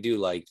more. I do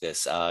like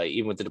this,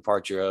 even with the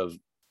departure of,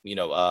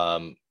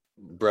 Brodell.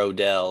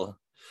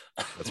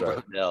 That's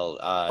right.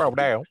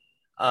 Brodell.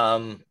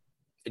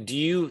 Do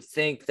you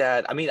think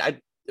that,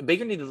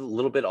 Baker needed a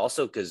little bit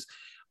also, because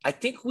I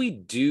think we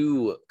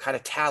do kind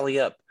of tally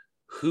up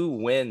who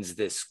wins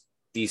these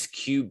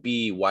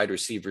QB wide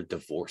receiver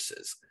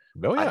divorces.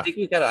 Oh, yeah. I think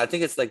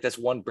it's like this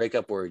one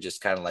breakup where we're just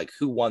kind of like,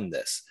 who won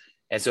this?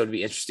 And so it'd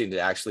be interesting to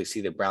actually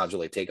see the Browns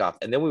really take off.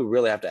 And then we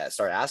really have to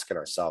start asking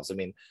ourselves,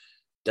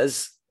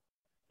 does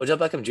Odell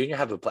Beckham Jr.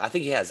 have I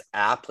think he has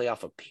a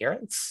playoff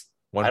appearance.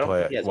 One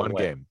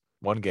game.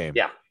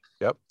 Yeah.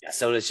 Yep. Yeah.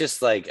 So it's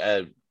just like,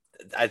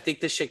 I think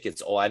this shit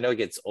gets old. I know it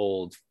gets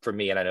old for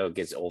me, and I know it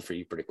gets old for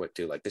you pretty quick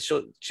too. Like this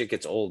shit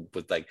gets old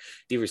with like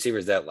the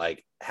receivers that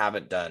like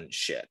haven't done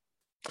shit.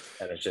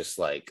 And it's just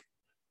like,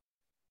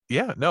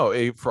 yeah,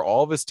 no, for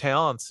all of his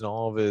talents and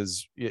all of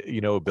his,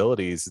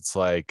 abilities, it's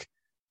like,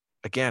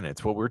 again,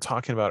 it's what we were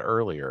talking about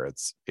earlier.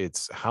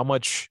 It's how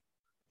much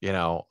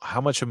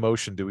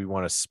emotion do we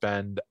want to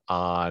spend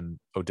on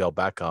Odell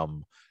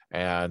Beckham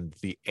and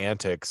the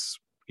antics,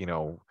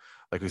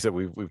 like we said,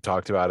 we've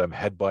talked about him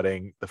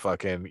headbutting the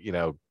fucking,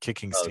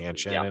 kicking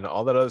stanchion and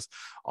all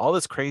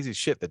this crazy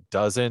shit that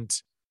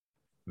doesn't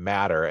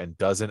matter and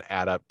doesn't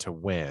add up to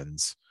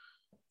wins.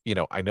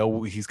 I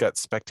know he's got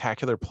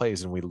spectacular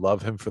plays and we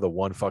love him for the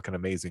one fucking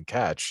amazing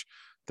catch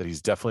that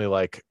he's definitely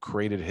like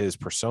created his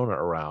persona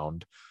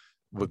around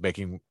with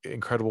making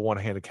incredible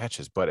one-handed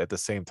catches. But at the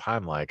same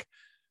time, like,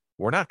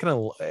 we're not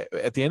going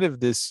to, at the end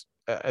of his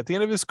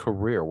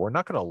career, we're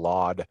not going to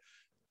laud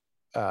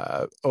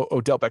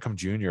Odell Beckham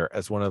Jr.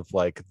 as one of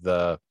like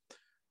the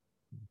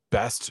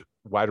best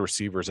wide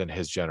receivers in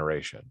his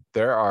generation.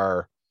 There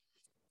are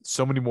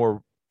so many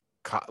more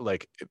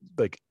like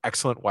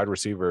excellent wide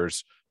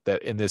receivers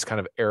that in this kind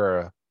of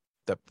era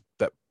that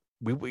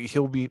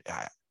he'll be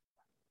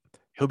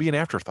an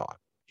afterthought.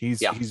 I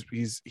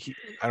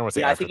don't want to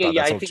say afterthought.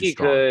 I think he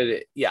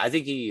could. Yeah, I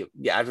think he.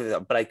 Yeah,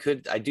 afterthought. But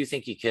I do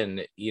think he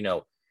can.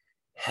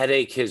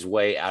 Headache his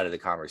way out of the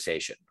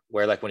conversation.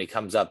 Where like when he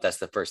comes up, that's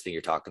the first thing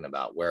you're talking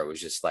about. Where it was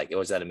just like it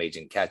was that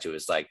amazing catch. It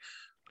was like,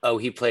 oh,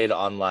 he played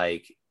on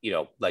like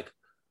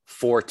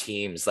 4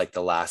 teams like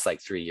the last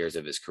like 3 years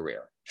of his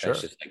career. Sure.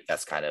 It's just like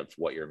that's kind of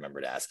what you're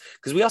remembered as.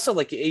 Because we also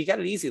like you got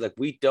it easy. Like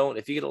we don't,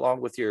 if you get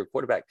along with your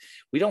quarterback,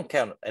 we don't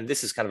count. And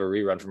this is kind of a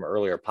rerun from an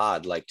earlier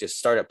pod. Like just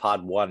start at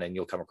pod 1 and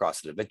you'll come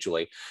across it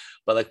eventually.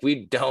 But like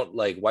we don't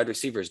like wide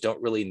receivers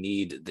don't really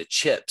need the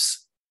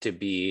chips to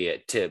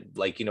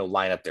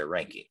line up their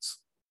rankings.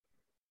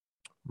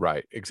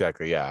 Right.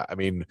 Exactly. Yeah. I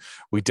mean,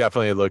 we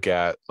definitely look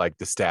at like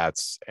the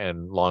stats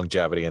and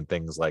longevity and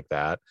things like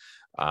that.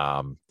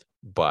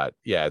 But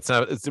yeah,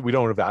 we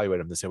don't evaluate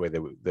them the same way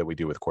that we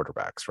do with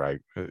quarterbacks, right?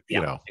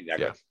 Exactly.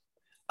 Yeah.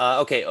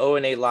 Okay.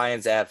 0-8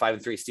 Lions at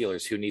 5-3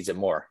 Steelers. Who needs it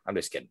more? I'm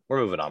just kidding.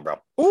 We're moving on, bro.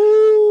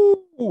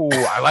 Ooh,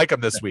 I like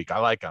them this week. I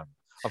like them.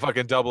 I'm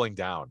fucking doubling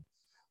down.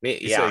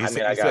 He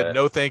said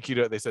no thank you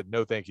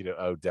to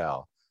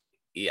Odell.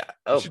 Yeah.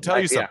 I should tell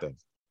you something.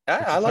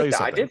 I like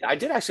that. I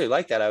did actually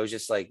like that. I was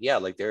just like, yeah,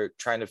 like they're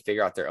trying to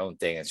figure out their own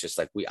thing. It's just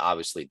like, we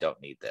obviously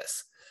don't need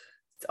this.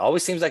 It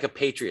always seems like a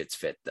Patriots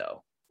fit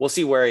though. We'll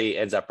see where he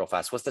ends up real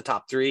fast. What's the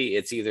top 3?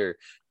 It's either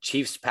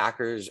Chiefs,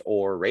 Packers,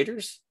 or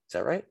Raiders. Is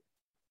that right?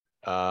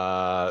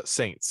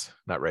 Saints,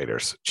 not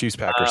Raiders. Chiefs,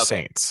 Packers,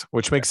 Saints,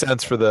 which makes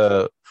sense for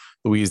the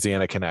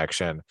Louisiana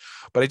connection.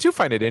 But I do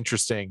find it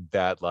interesting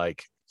that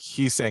like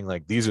he's saying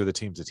like these are the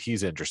teams that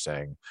he's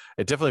interesting.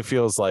 It definitely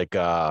feels like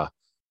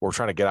we're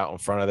trying to get out in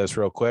front of this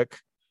real quick.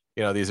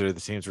 These are the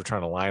teams we're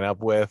trying to line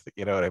up with.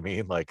 You know what I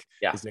mean? Like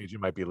his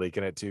agent might be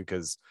leaking it too,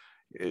 because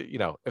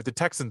if the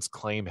Texans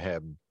claim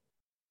him,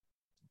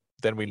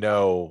 then we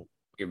know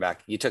you're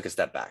back. You took a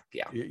step back.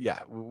 Yeah.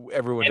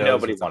 Everyone knows.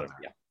 Nobody wanted him.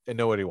 Yeah. And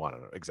nobody wanted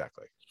him.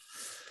 Exactly.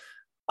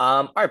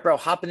 All right, bro.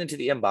 Hopping into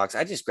the inbox.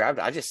 I just grabbed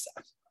it. I didn't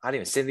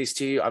even send these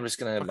to you. I'm just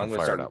gonna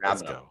start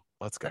grabbing them.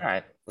 Let's go. All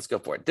right. let's go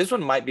for it. This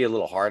one might be a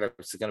little hard. I'm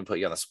just going to put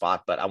you on the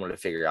spot, but I wanted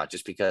to figure it out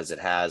just because it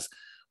has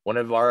one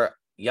of our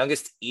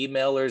youngest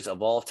emailers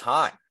of all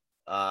time,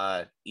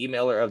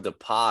 emailer of the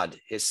pod.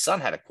 His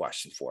son had a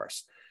question for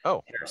us.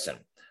 Oh, Harrison.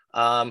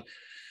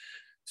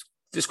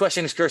 This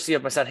question is courtesy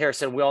of my son,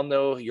 Harrison. We all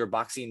know your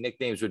boxing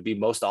nicknames would be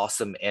Most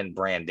Awesome and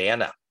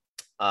Brandana.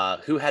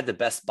 Who had the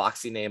best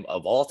boxing name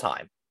of all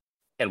time?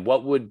 And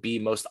what would be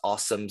Most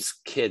Awesome's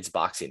kids'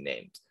 boxing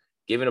names?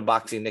 Given a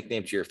boxing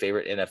nickname to your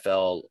favorite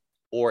NFL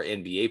or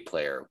NBA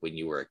player when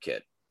you were a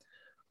kid.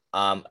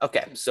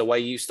 Okay, so while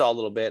you stall a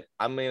little bit,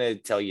 I'm going to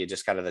tell you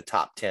just kind of the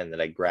top 10 that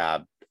I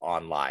grabbed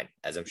online,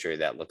 as I'm sure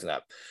that looking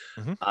up.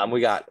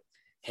 We got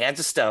Hands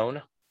of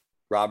Stone,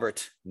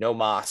 Robert No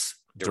Mas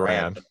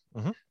Duran.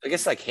 I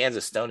guess like Hands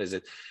of Stone is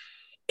it?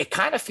 It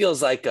kind of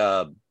feels like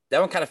that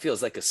one kind of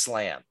feels like a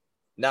slam.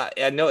 Not,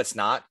 I know it's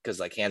not because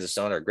like Hands of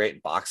Stone are great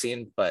in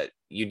boxing, but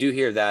you do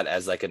hear that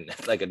as like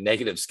a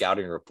negative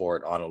scouting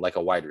report on like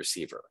a wide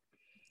receiver.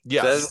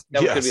 Yes, so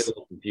that could be a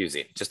little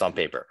confusing just on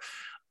paper.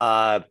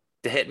 The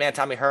Hitman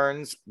Tommy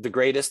Hearns, The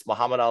Greatest,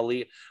 Muhammad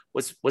Ali.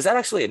 Was that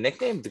actually a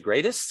nickname, The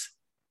Greatest?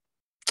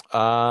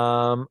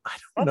 I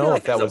don't know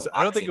if that was.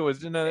 I don't think it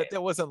was. No,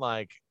 it wasn't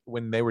like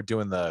when they were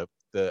doing the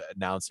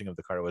announcing of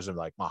the card. It wasn't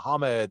like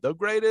Muhammad, The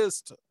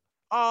Greatest,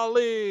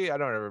 Ali. I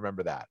don't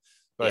remember that,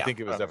 but I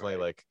think it was definitely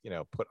like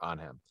put on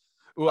him.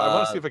 Ooh, I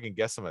want to see if I can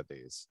guess some of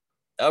these.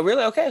 Oh,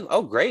 really? Okay.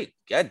 Oh, great.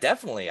 Yeah,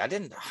 definitely. I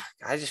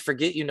just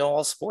forget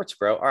all sports,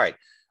 bro. All right.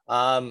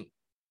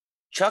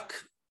 Chuck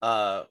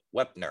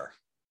Wepner.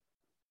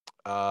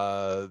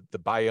 The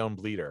Bayonne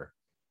Bleeder.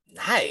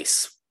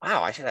 Nice.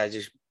 Wow. I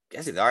just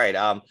guessed it. All right.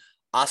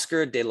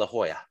 Oscar De La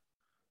Hoya.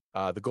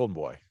 The Golden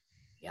Boy.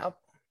 Yep.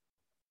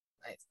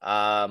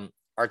 Nice.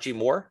 Archie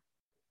Moore.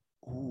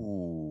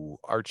 Ooh,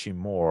 Archie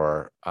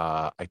Moore.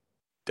 I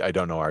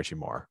don't know Archie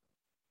Moore.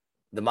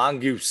 The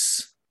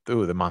Mongoose.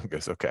 Ooh, the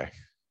Mongoose. Okay.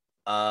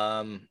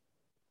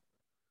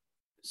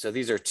 So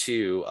these are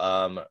two.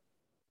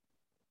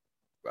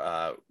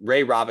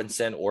 Ray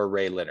Robinson or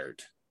Ray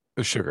Leonard.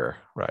 Sugar,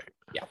 right?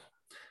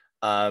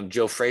 Yeah.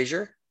 Joe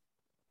Frazier.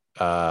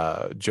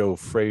 Joe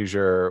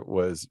Frazier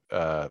was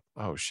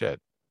oh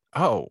shit.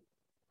 Oh,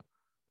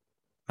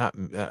 not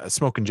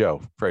Smoking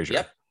Joe Frazier.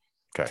 Yep.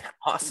 Okay.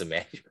 Awesome,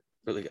 man.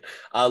 Really good.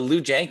 Lou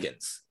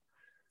Jenkins.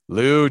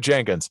 Lou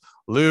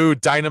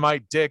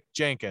Dynamite Dick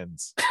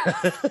Jenkins.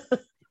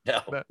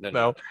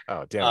 No.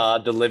 Oh, damn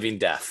it. The Living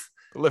Death.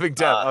 The Living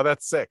Death. Oh,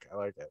 that's sick. I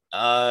like it.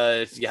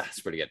 Yeah, it's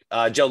pretty good.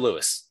 Joe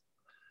Louis.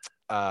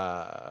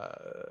 Oh,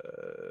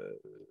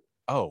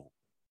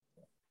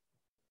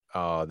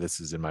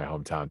 this is in my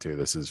hometown too.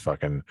 This is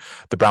fucking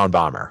the Brown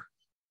Bomber.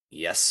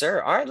 Yes,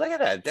 sir. All right, look at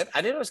that.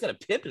 I didn't know I was going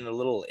to pip in a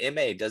little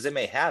MA. Does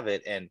MA have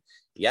it? And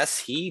yes,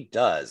 he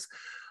does.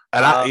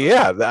 And that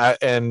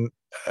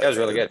was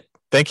really good.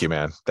 Thank you,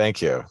 man.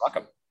 Thank you. You're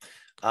welcome.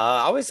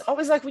 I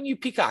always like when you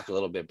peacock a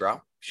little bit,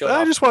 bro.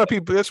 I just want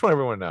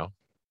everyone to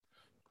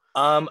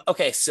know.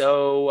 Okay,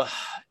 so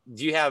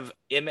do you have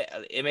MA?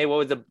 What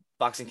would the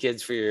boxing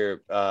kids for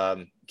your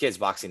kids'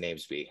 boxing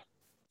names be?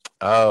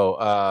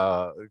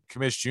 Oh,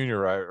 Commish Jr.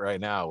 right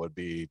now would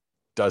be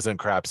Doesn't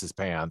Craps His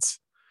Pants.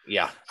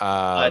 Yeah.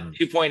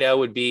 2.0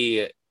 would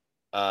be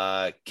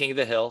King of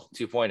the Hill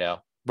 2.0.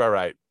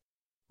 Right.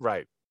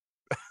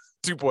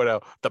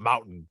 2.0, The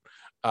Mountain.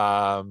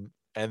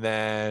 And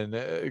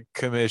then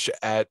Commish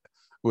at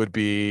would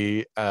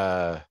be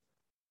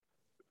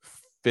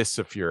Fists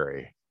of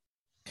Fury.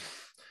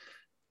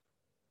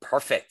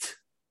 Perfect.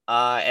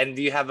 And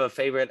do you have a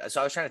favorite? So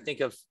I was trying to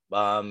think of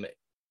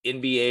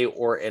NBA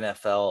or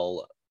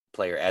NFL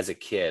player as a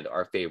kid,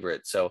 our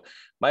favorite. So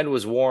mine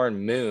was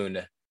Warren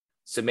Moon.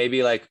 So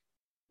maybe like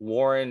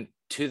Warren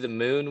to the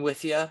moon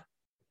with you.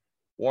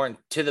 Warren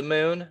to the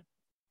moon.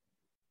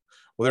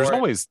 Well, there's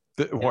always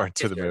Warren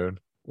to the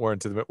moon. Warren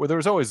to the moon. Well, there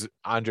was always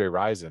Andre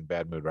Rison,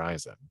 Bad Mood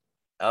Rison.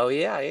 Oh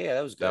yeah,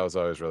 that was good. That was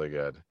always really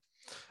good.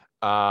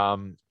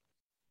 Because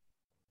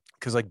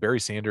like Barry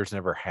Sanders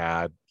never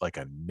had like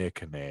a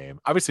nickname.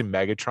 Obviously,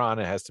 Megatron,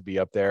 it has to be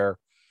up there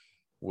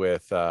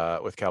with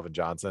Calvin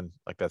Johnson.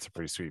 Like that's a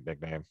pretty sweet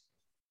nickname.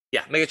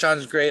 Yeah,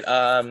 Megatron's great.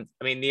 I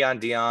mean, Neon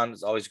Dion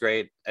is always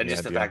great, and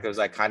just the fact that it was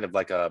like kind of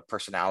like a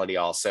personality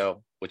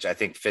also, which I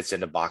think fits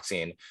into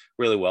boxing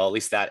really well. At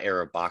least that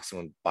era of boxing,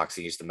 when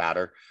boxing used to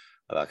matter,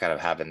 about kind of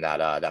having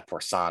that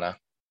persona.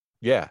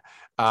 Yeah.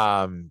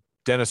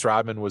 Dennis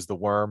Rodman was the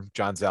Worm.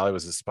 John Zally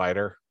was the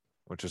Spider,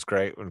 which was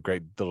great.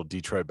 Great little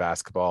Detroit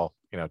basketball,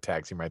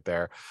 tag team right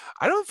there.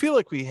 I don't feel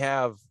like we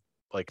have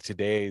like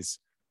today's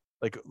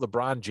like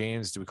LeBron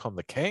James. Do we call him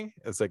the King?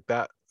 It's like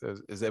that.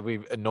 Is that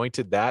we've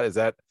anointed that? Is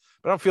that?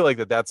 But I don't feel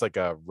like that's like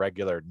a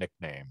regular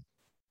nickname.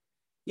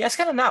 Yeah, it's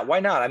kind of not. Why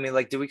not? I mean,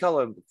 like, do we call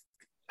him?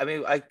 I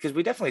mean, because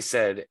we definitely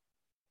said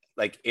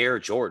like Air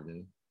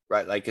Jordan,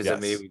 right? Like, because I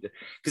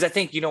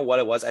think what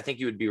it was. I think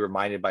you would be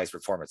reminded by his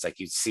performance.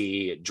 Like, you'd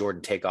see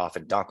Jordan take off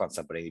and dunk on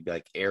somebody, and you'd be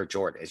like Air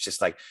Jordan. It's just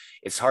like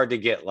it's hard to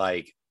get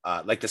like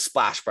like the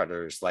Splash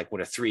Brothers, like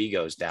when a 3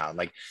 goes down,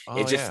 like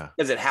it just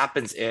because it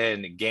happens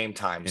in game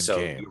time, so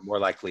you're more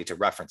likely to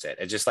reference it.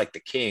 It's just like the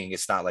King.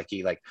 It's not like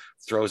he like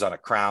throws on a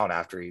crown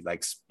after he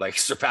like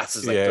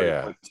surpasses like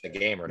 30 points in the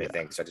game or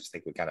anything. So I just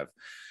think we kind of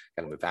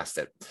move past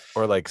it.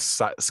 Or like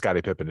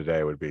Scottie Pippen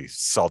today would be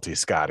Salty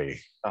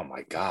Scotty. Oh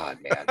my God,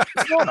 man,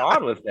 what's going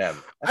on with him?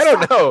 I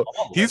don't know.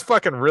 He's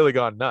fucking really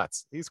gone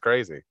nuts. He's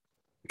crazy.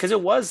 Because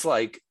it was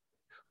like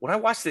when I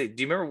watched it.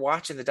 Do you remember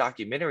watching the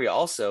documentary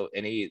also?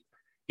 And he's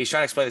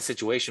trying to explain the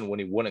situation when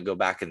he wouldn't go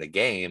back in the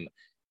game.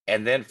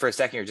 And then for a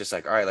second, you're just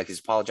like, all right, like he's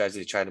apologizing.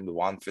 He's trying to move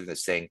on for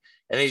this thing.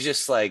 And he's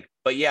just like,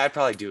 but yeah, I'd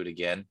probably do it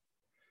again.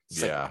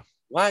 It's like,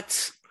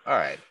 what? All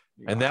right.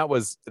 And that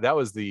was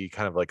the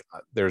kind of like,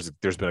 there's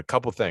been a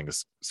couple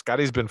things.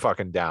 Scotty's been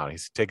fucking down.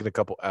 He's taken a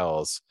couple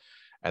L's.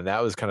 And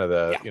that was kind of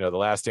the, the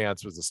Last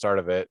Dance was the start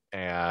of it.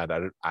 And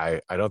I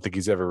don't think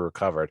he's ever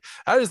recovered.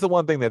 That is the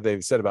one thing that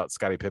they've said about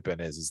Scottie Pippen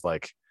is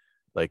like,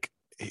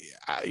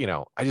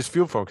 I just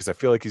feel for him because I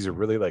feel like he's a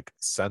really like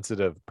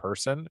sensitive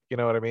person. You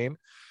know what I mean?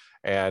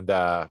 And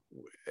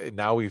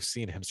now we've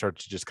seen him start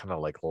to just kind of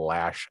like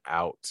lash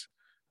out.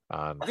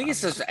 I think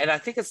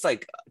it's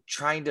like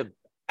trying to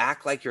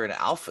act like you're an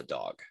alpha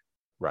dog.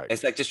 Right.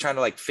 It's like just trying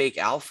to like fake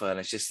alpha. And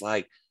it's just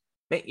like,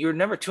 man, you're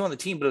number 2 on the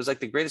team, but it was like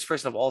the greatest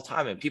person of all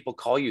time. And people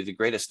call you the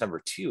greatest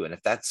number 2. And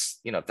if that's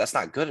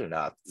not good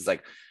enough, it's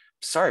like,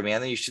 sorry, man,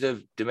 then you should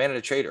have demanded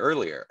a trade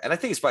earlier. And I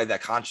think it's probably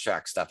that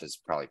contract stuff is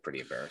probably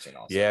pretty embarrassing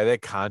also. Yeah,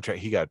 that contract,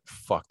 he got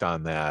fucked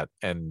on that.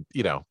 And,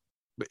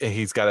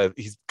 he's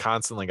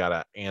constantly got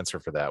to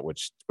answer for that,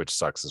 which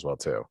sucks as well,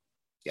 too.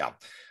 Yeah.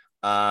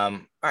 All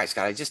right,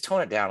 Scotty, just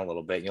tone it down a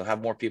little bit and you'll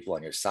have more people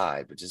on your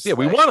side. But just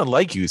we want to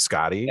like you,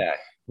 Scotty. Yeah.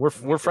 We're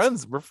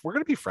friends. We're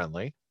going to be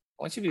friendly.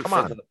 Why don't you be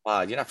friends with the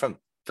pod? You're not from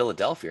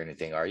Philadelphia or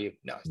anything, are you?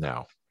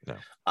 No.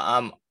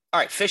 All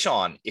right, fish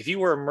on. If you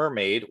were a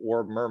mermaid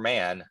or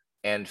merman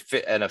and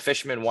a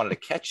fisherman wanted to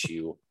catch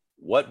you,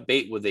 what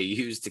bait would they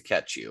use to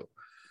catch you?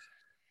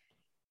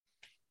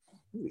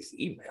 These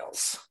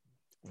emails.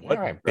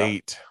 What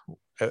bait?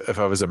 If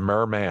I was a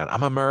merman,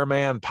 I'm a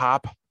merman,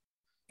 Pop.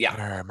 Yeah,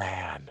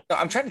 merman. No,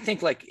 I'm trying to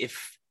think. Like,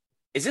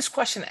 is this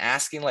question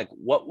asking like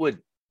what would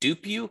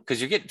dupe you? Because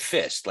you're getting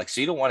fished, like,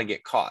 so you don't want to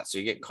get caught, so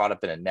you get caught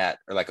up in a net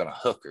or like on a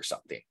hook or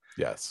something.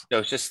 Yes. So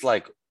it's just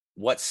like,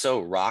 what's so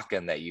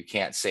rocking that you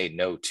can't say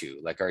no to?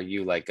 Like, are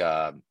you like,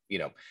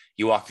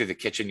 you walk through the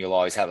kitchen, you'll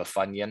always have a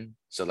Funyun.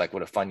 So like,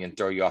 would a Funyun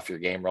throw you off your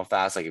game real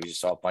fast? Like if you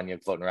just saw a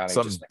Funyun floating around,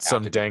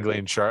 some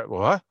dangling shark.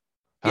 What?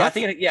 Huh?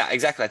 Yeah,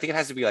 exactly. I think it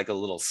has to be like a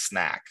little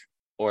snack,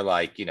 or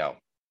like,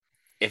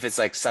 if it's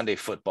like Sunday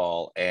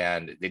football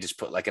and they just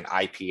put like an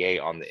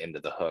IPA on the end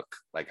of the hook,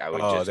 like I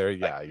would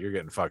you're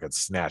getting fucking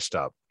snatched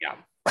up. Yeah.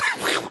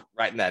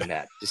 Right in that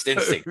net. Just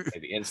instinct,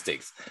 maybe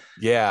instincts.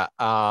 Yeah.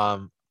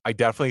 I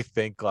definitely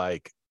think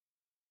like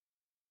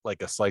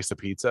a slice of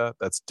pizza.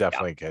 That's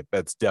definitely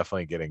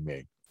getting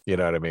me. You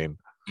know what I mean?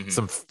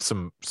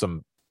 Mm-hmm.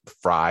 Some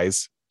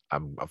fries.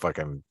 I'm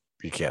fucking,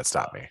 you can't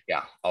stop me.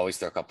 Yeah. Always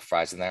throw a couple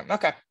fries in there.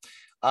 Okay.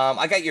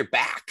 I got your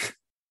back.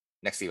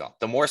 Next email.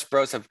 The Morris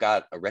Bros have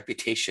got a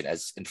reputation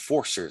as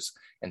enforcers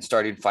and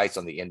starting fights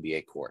on the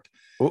NBA court.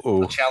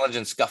 They'll challenge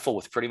and scuffle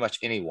with pretty much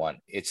anyone.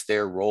 It's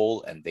their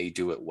role and they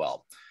do it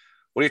well.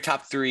 What are your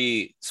top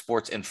 3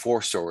 sports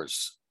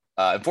enforcers,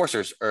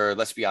 or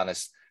let's be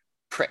honest,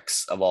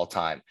 pricks of all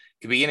time?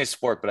 It could be any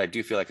sport, but I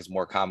do feel like it's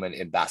more common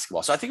in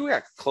basketball. So I think we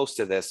got close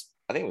to this.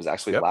 I think it was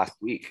actually last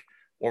week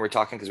when we were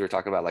talking, because we were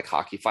talking about like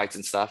hockey fights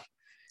and stuff.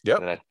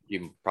 Yep. And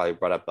you probably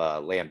brought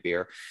up Lamb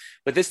beer,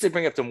 but this did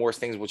bring up the Morris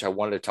things, which I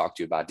wanted to talk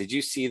to you about. Did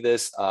you see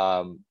this?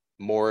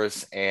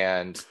 Morris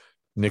and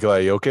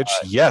Nikola Jokic?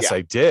 Yes,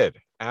 I did.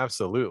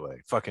 Absolutely.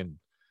 Fucking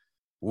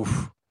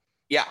oof.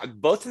 Yeah,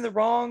 both in the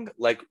wrong,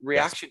 like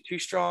reaction too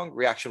strong,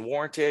 reaction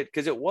warranted.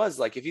 Because it was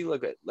like, if you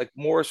look at like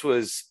Morris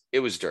it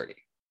was dirty.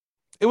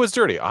 It was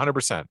dirty,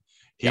 100%.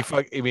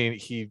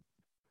 He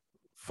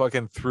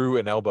fucking threw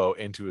an elbow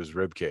into his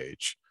rib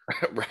cage.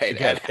 Right.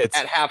 At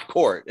half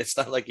court. It's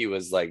not like he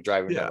was like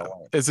driving down the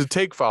line. It's a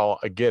take foul.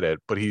 I get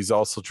it, but he's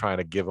also trying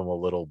to give him a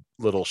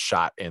little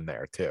shot in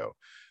there too.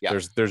 Yeah.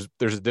 There's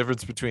a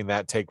difference between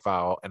that take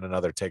foul and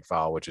another take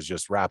foul, which is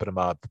just wrapping him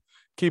up,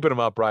 keeping him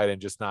upright, and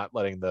just not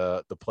letting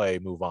the play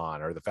move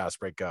on or the fast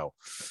break go.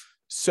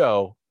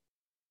 So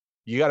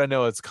you got to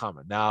know it's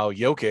coming. Now,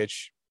 Jokic,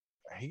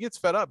 he gets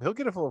fed up. He'll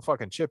get a little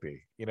fucking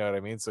chippy. You know what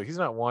I mean? So he's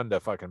not one to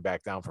fucking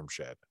back down from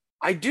shit.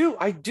 I do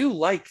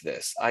like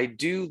this. I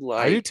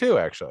do too,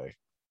 actually.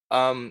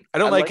 I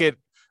don't like it.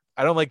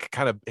 I don't like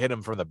kind of hit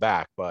him from the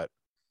back, but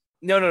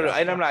no.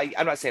 And I'm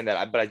not saying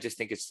that, but I just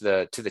think it's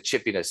to the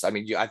chippiness. I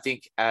mean, I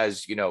think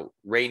as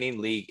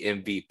reigning league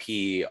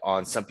MVP,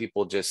 on some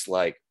people just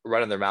like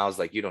running their mouths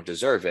like you don't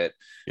deserve it.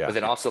 Yeah. But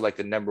then also like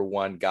the number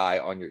 1 guy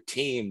on your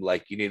team,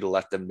 like you need to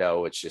let them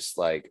know it's just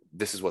like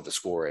this is what the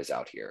score is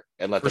out here,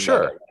 and let them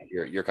know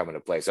you're coming to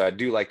play. So I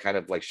do like kind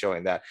of like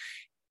showing that.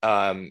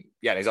 And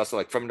he's also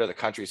like from another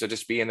country, so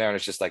just being there and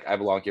it's just like I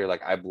belong here,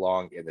 like I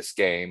belong in this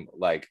game,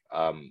 like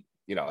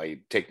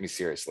take me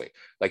seriously.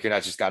 Like I'm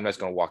not just going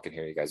to walk in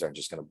here. You guys aren't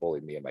just going to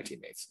bully me and my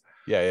teammates.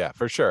 Yeah,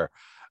 for sure.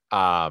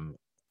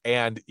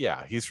 And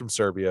yeah, he's from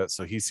Serbia,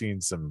 so he's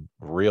seen some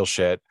real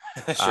shit.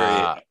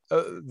 Sure.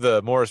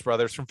 The Morris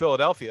brothers from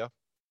Philadelphia.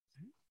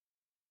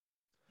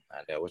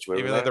 I know which way.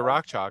 Even though the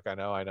Rock Chalk, I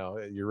know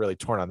you're really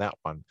torn on that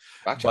one.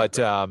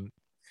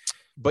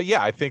 But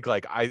yeah, I think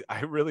like I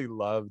really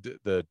loved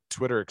the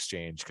Twitter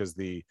exchange because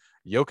the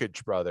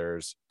Jokic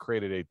brothers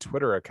created a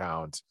Twitter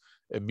account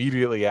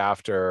immediately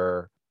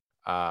after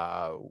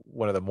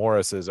one of the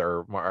Morrises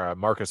or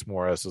Marcus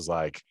Morris was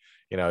like,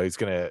 he's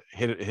gonna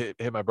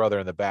hit my brother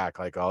in the back.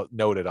 Like,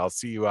 I'll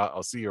see you out.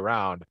 I'll see you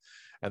around.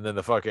 And then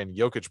the fucking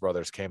Jokic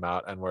brothers came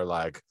out and were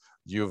like,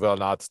 you will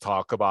not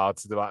talk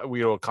about,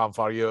 we will come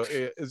for you.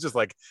 It's just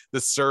like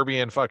the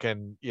Serbian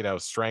fucking,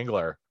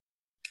 strangler.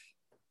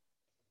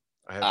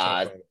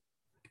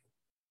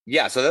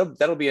 Yeah, so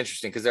that'll be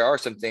interesting because there are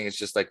some things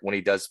just like when he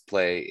does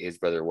play his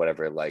brother or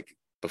whatever, like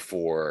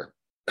before,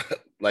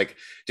 like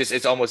just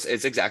it's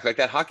exactly like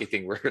that hockey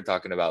thing we're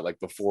talking about,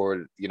 like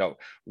before,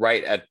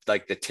 right at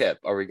like the tip,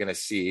 are we gonna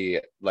see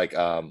like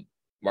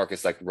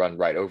Marcus like run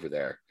right over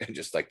there and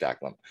just like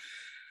tackle him?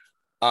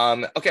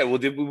 Okay, well,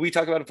 did we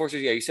talk about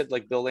enforcers? Yeah, you said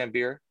like Bill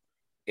Lambier.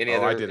 Any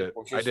other? I did it.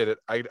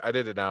 I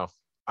did it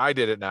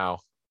now.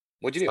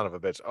 What'd you do? Son of a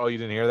bitch. Oh, you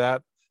didn't hear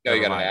that? No,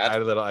 you got an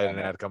ad. I had an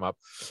ad come up.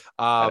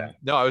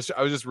 No, I was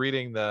just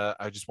reading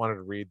I just wanted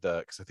to read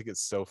because I think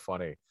it's so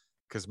funny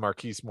because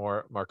Marcus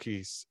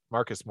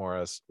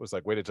Morris was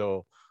like, waited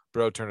till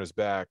bro turned his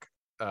back,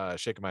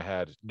 shaking my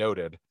head,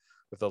 noted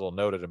with a little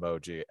noted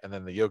emoji, and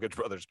then the Jokic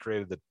brothers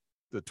created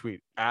the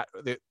tweet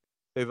they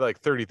have like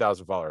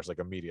 30,000 followers like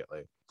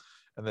immediately.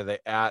 And then they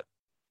at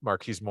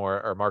Marcus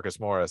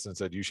Morris and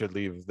said, you should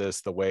leave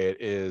this the way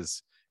it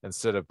is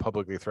instead of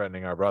publicly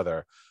threatening our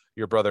brother.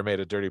 Your brother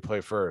made a dirty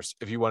play first.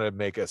 If you want to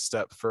make a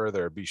step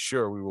further, be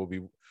sure we will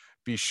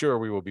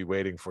be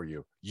waiting for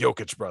you.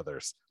 Jokic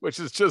brothers, which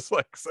is just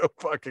like so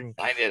fucking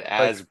cited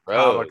as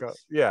bros.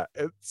 Yeah,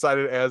 it's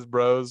cited as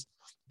bros.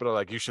 But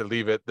like, you should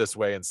leave it this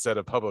way instead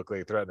of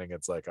publicly threatening.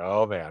 It's like,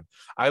 oh man,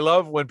 I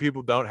love when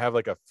people don't have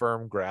like a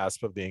firm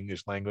grasp of the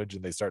English language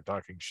and they start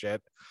talking shit.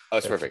 Oh,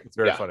 it's perfect. It's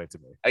very funny to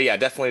me. Yeah,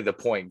 definitely the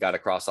point got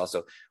across.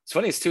 Also, what's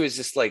funny is too is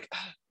just like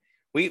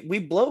we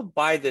blow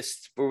by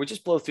this, or we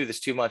just blow through this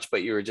too much.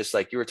 But you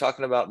were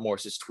talking about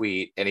Morse's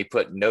tweet, and he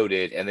put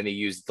noted, and then he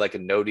used like a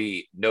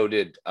noted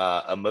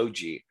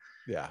emoji.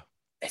 Yeah.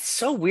 It's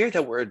so weird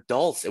that we're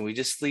adults and we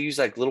just use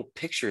like little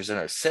pictures in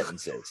our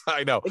sentences.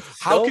 I know.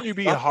 How can you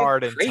be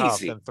hard and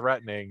tough and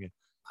threatening?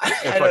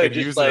 I know,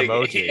 just like, an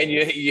emoji. And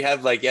you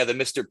have like, the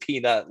Mr.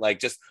 Peanut, like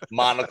just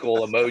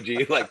monocle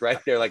emoji, like right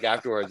there, like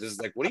afterwards.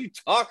 It's like, what are you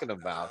talking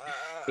about?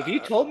 If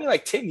you told me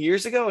like 10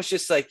 years ago, it's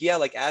just like,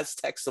 like as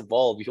texts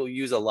evolve, you'll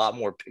use a lot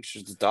more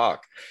pictures to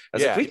talk. I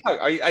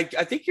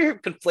think you're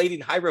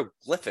conflating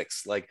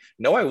hieroglyphics. Like,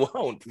 no, I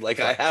won't.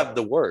 Like, I have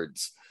the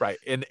words. Right.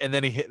 And then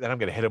then I'm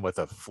going to hit him with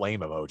a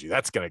flame emoji.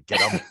 That's going to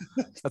get him.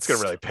 That's going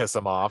to really piss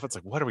him off. It's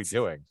like, what are we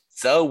doing?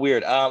 So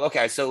weird.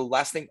 Okay. So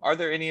last thing, are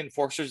there any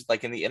enforcers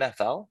like in the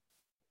NFL?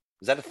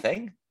 Is that a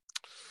thing?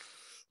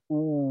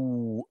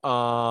 Ooh,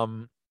 I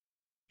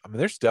mean,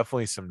 there's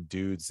definitely some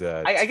dudes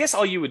that I guess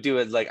all you would do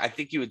is like, I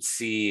think you would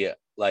see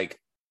like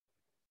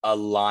a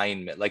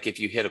lineman, like if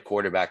you hit a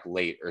quarterback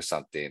late or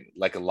something,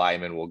 like a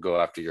lineman will go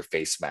after your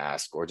face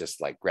mask or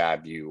just like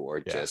grab you or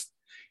just,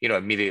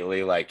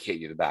 immediately like hit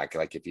you in the back.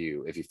 Like if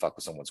you fuck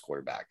with someone's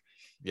quarterback,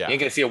 you ain't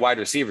gonna see a wide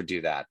receiver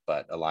do that,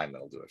 but a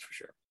lineman will do it for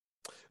sure.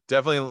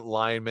 Definitely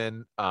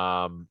lineman.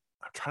 I'm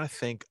trying to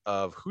think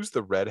of who's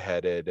the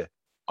redheaded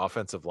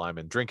offensive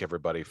lineman, drink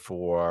everybody,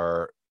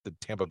 for the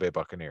Tampa Bay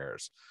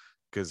Buccaneers,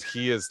 because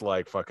he is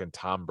like fucking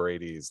Tom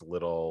Brady's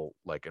little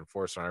like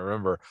enforcer. And I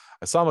remember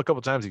I saw him a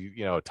couple times.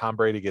 Tom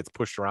Brady gets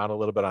pushed around a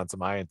little bit on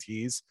some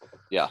INTs.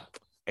 Yeah.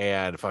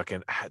 And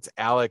fucking it's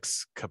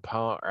Alex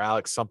Capone or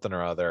Alex something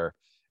or other.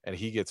 And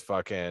he gets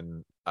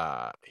fucking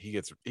he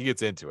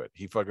gets into it.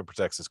 He fucking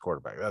protects his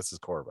quarterback. That's his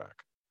quarterback.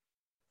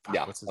 Fuck,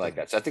 I like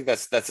that. So I think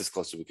that's as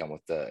close as we come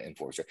with the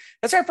enforcer.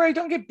 That's right, bro.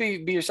 Don't get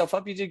beat yourself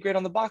up. You did great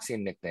on the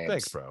boxing nicknames.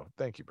 Thanks, bro.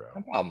 Thank you, bro.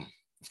 No problem.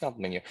 Let's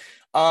compliment you.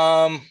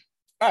 All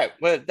right.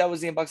 Well, that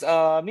was the inbox.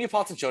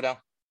 Neapolitan Showdown.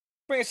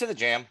 Bring us to the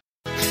jam.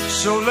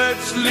 So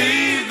let's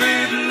leave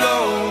it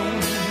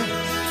alone,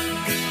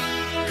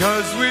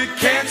 'cause we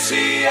can't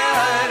see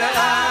eye to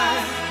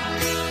eye.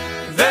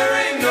 There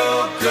ain't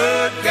no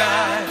good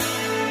guy.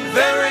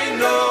 There ain't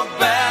no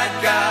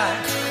bad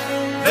guy.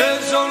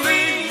 There's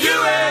only you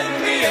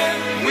and me,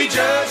 and we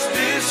just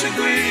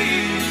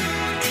disagree.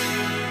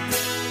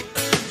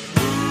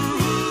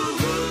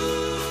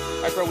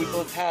 All right, bro, we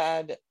both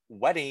had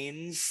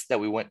weddings that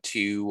we went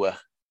to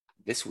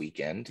this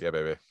weekend. Yeah,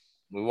 baby.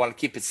 We want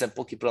to keep it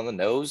simple, keep it on the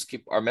nose,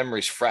 keep our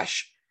memories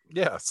fresh.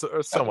 Yeah,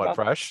 somewhat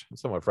fresh.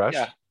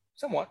 Yeah,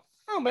 somewhat.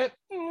 A little bit.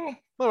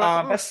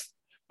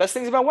 Best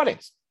things about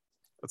weddings.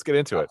 Let's get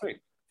into it.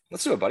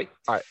 Let's do it, buddy.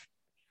 All right.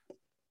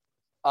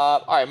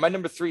 All right, my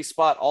number 3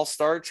 spot, I'll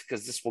start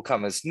because this will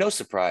come as no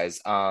surprise.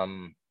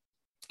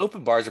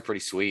 Open bars are pretty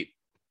sweet.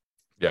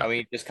 Yeah. I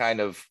mean, just kind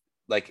of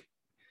like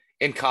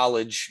in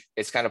college,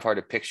 it's kind of hard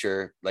to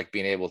picture like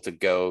being able to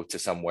go to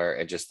somewhere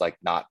and just like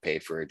not pay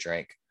for a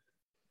drink,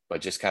 but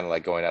just kind of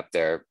like going up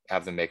there,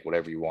 have them make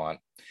whatever you want.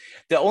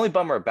 The only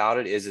bummer about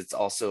it is it's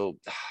also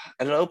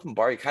at an open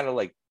bar, you kind of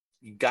like,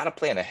 you got to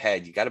plan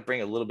ahead. You got to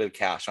bring a little bit of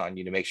cash on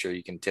you to make sure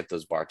you can tip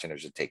those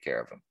bartenders to take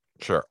care of them.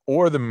 Sure.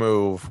 Or the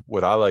move,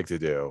 what I like to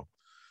do,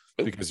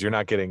 because you're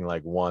not getting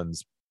like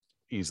ones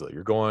easily.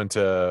 You're going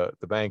to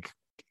the bank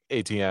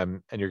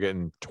ATM and you're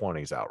getting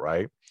 20s out,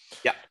 right?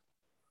 Yeah.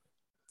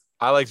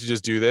 I like to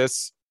just do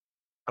this.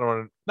 I don't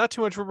want to, not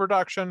too much of a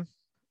production,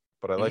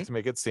 but I like to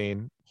make it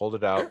seen, hold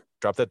it out,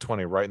 drop that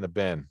 20 right in the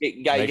bin.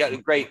 Yeah, you got a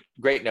great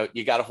note.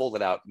 You got to hold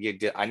it out.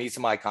 I need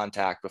some eye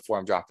contact before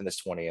I'm dropping this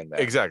 20 in there.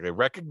 Exactly.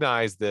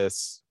 Recognize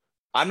this.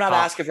 I'm not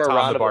asking for a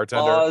round of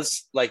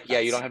applause. Like, yeah,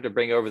 you don't have to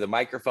bring over the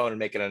microphone and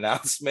make an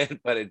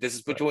announcement, but this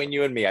is between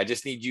you and me. I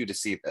just need you to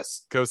see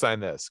this. Co-sign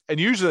this. And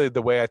usually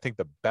the way I think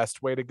the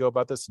best way to go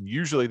about this, and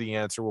usually the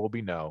answer will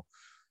be no,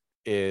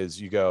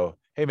 is you go,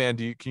 hey man,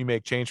 can you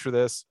make change for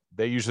this?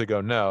 They usually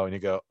go no, and you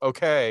go,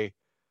 okay.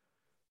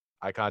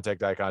 Eye contact,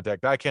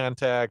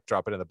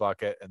 drop it in the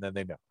bucket, and then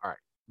they know. All right,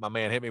 my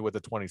man hit me with the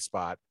 20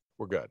 spot.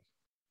 We're good.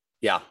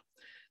 Yeah,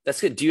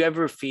 that's good. Do you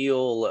ever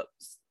feel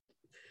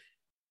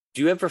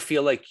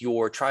like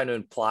you're trying to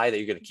imply that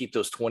you're going to keep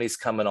those 20s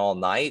coming all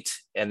night,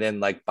 and then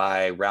like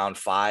by round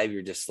 5,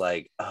 you're just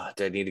like,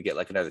 do I need to get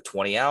like another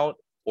 20 out?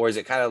 Or is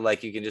it kind of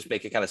like you can just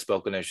make it kind of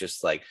spoken as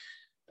just like,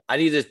 I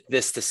need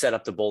this to set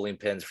up the bowling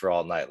pins for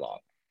all night long?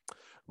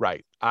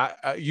 Right.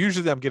 I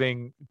usually I'm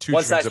getting 2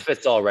 one size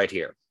fits all right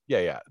here.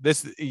 Yeah.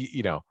 This,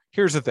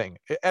 here's the thing.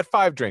 At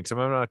 5 drinks, I'm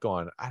not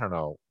going, I don't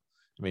know.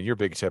 I mean, you're a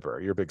big tipper,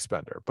 you're a big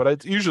spender,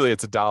 but usually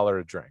it's $1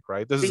 a drink,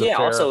 right? This is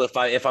also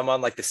if I'm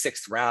on like the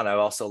 6th round, I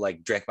also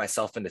like drank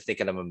myself into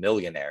thinking I'm a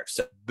millionaire.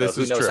 So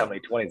who knows how many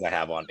 20s I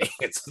have on me?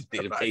 It's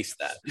to pace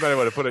that. You might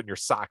want to put it in your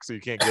sock so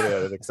you can't get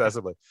it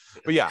excessively.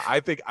 But yeah, I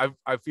think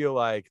I feel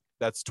like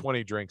that's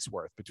 20 drinks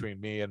worth between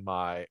me and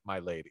my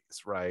ladies,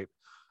 right?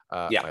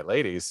 My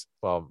ladies,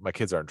 well, my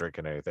kids aren't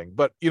drinking anything,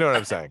 but you know what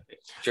I'm saying.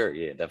 Sure,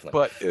 yeah,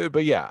 definitely.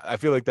 But yeah, I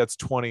feel like that's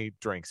 20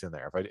 drinks in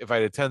there. If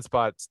I had 10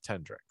 spots,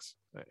 10 drinks.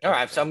 All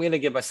right, so I'm going to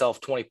give myself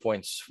 20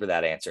 points for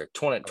that answer.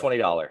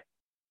 $20.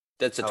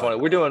 That's a 20.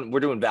 We're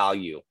doing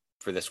value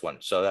for this one.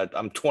 So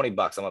I'm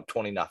 $20. I'm up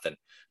 20-0.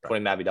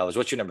 20 Mabby dollars.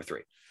 What's your number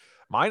 3?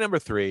 My number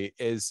 3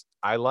 is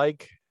I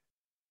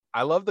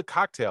love the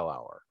cocktail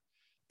hour.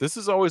 This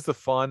is always the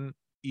fun,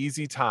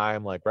 easy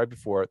time, like right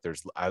before it.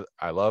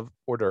 I love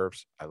hors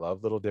d'oeuvres. I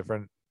love little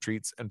different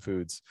treats and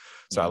foods.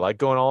 So I like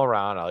going all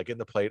around. I like getting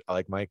the plate. I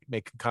like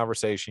making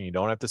conversation. You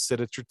don't have to sit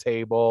at your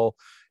table.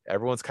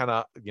 Everyone's kind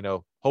of,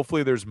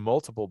 hopefully there's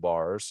multiple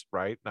bars,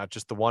 right? Not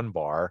just the one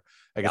bar.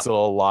 I guess a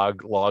little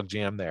log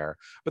jam there.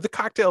 But the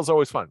cocktail is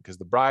always fun because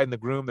the bride and the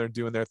groom, they're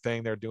doing their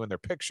thing. They're doing their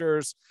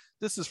pictures.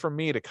 This is for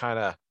me to kind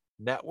of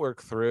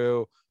network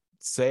through,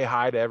 say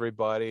hi to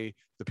everybody,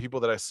 the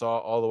people that I saw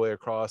all the way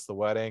across the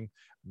wedding,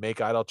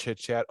 make idle chit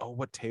chat. Oh,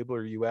 what table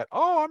are you at?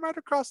 Oh, I'm right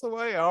across the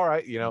way. All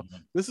right.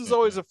 This is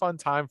always a fun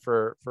time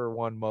for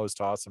one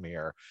most awesome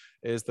here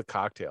is the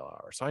cocktail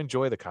hour. So I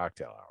enjoy the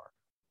cocktail hour.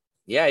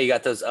 Yeah, you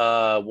got those.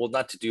 Well,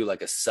 not to do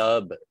like a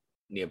sub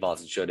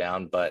Neapolitan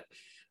showdown, but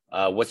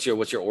what's your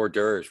hors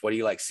d'oeuvres? What do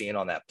you like seeing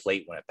on that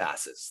plate when it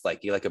passes?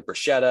 Like you like a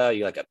bruschetta,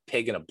 you like a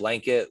pig in a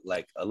blanket,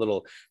 like a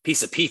little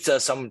piece of pizza,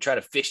 someone trying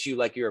to fish you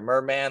like you're a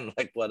merman.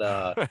 Like what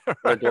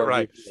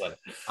right.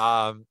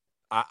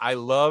 I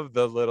love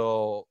the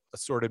little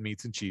assorted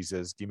meats and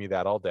cheeses. Give me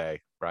that all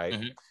day, right?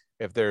 Mm-hmm.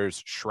 If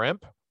there's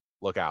shrimp,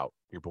 look out.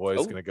 Your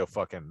boy's gonna go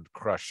fucking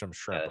crush some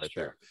shrimp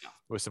there. Yeah.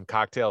 With some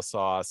cocktail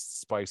sauce,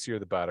 spicier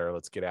the better.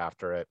 Let's get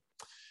after it.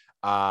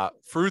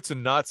 Fruits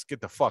and nuts,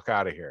 get the fuck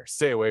out of here.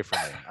 Stay away from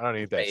me. I don't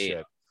need that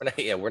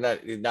shit. We're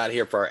not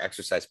here for our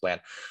exercise plan.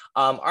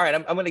 All right,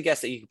 I'm gonna guess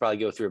that you could probably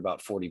go through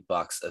about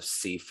 $40 of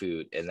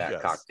seafood in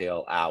that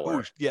cocktail hour.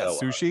 Ooh, yeah,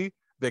 so, sushi.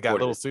 They got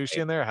little sushi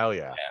in there. Hell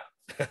yeah.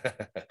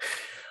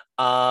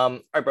 All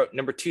right, bro.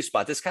 Number 2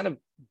 spot. This kind of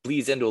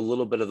bleeds into a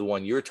little bit of the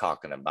one you're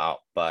talking about,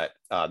 but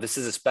this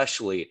is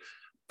especially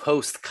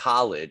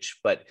post-college,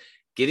 but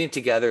getting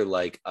together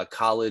like a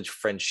college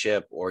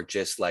friendship, or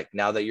just like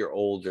now that you're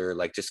older,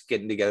 like just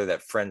getting together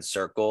that friend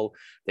circle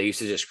that used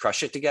to just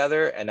crush it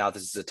together. And now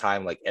this is a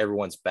time like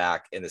everyone's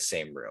back in the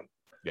same room.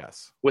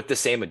 Yes. With the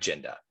same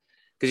agenda.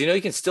 Because,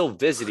 you can still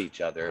visit each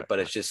other, but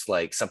it's just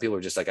like some people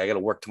are just like, I got to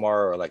work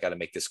tomorrow, or like, I got to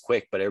make this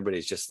quick. But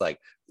everybody's just like,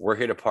 we're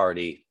here to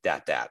party,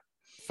 that.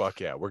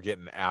 Fuck yeah. We're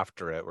getting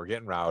after it. We're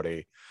getting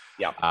rowdy.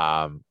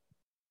 Yeah.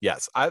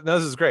 Yes.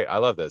 This is great. I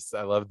love this.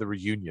 I love the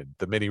reunion,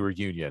 the mini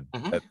reunion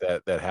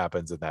that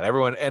happens in that.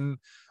 Everyone, and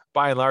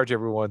by and large,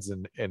 everyone's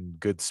in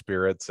good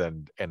spirits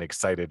and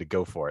excited to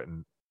go for it.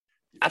 And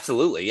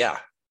absolutely. Yeah.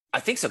 I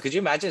think so. Could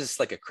you imagine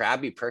it's like a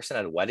crabby person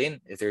at a wedding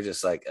if they're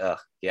just like,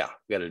 yeah,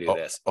 we got to do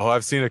this. Oh,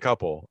 I've seen a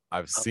couple.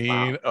 I've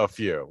seen a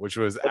few, which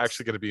was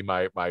actually going to be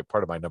my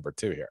part of my number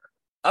 2 here.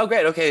 Oh,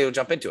 great. Okay, we'll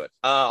jump into it.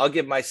 I'll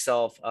give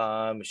myself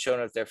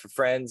showing up there for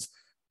friends.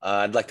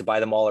 I'd like to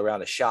buy them all around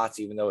the shots,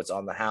 even though it's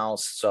on the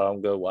house. So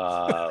I'm going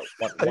to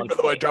Even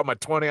though I drop my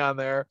 20 on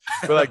there,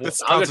 but like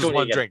this counts as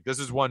one drink. This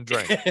is one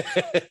drink.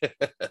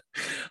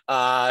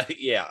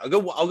 Yeah, I'll go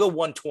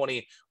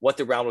 120. What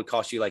the round would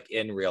cost you like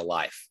in real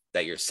life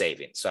that you're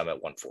saving. So I'm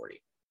at 140.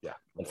 Yeah,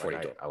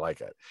 140. I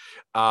like it.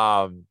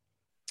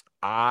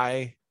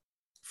 I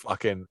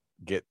fucking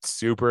get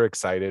super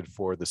excited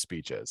for the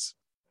speeches.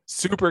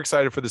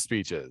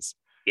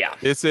 Yeah,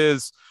 this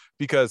is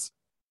because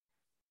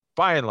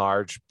by and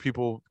large,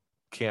 people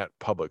can't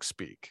public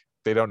speak.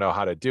 They don't know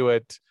how to do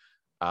it.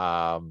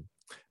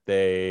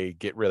 They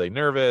get really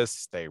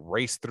nervous. They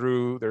race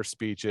through their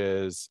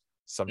speeches.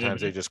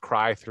 Sometimes they just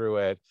cry through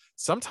it.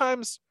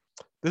 Sometimes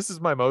this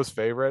is my most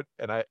favorite,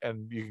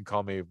 and you can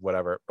call me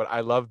whatever, but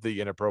I love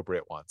the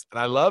inappropriate ones. And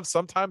I love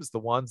sometimes the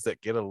ones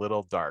that get a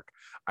little dark.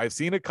 I've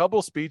seen a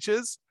couple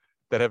speeches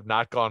that have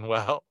not gone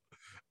well,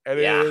 and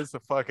it is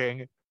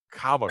fucking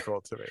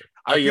comical to me.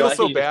 I feel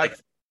so bad.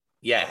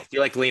 You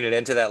like leaning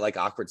into that like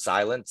awkward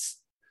silence.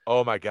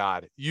 Oh my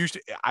God.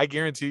 I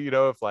guarantee, you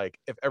know,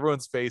 if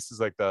everyone's face is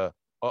like the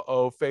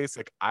face,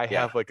 like I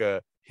have like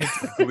a hint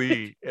of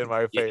glee in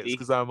my face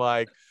because I'm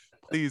like,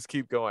 please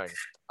keep going.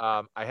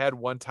 I had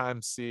one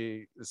time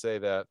say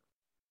that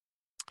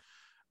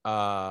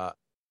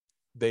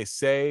they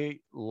say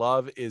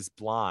love is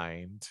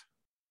blind.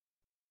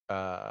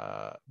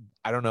 I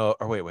don't know.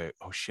 Or wait.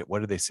 Oh shit.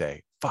 What did they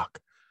say? Fuck.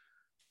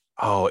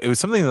 Oh, it was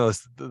something that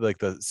was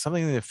like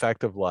something in the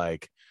effect of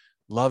like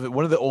love.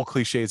 One of the old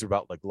cliches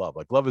about like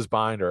love is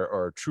blind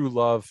or true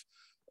love,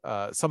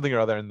 something or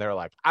other. And they're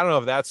like, I don't know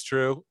if that's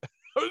true.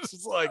 I was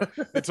just like,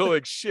 they totally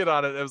like shit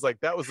on it. It was like,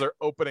 that was their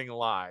opening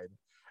line.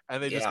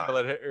 And they just kind of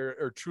let it,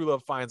 or true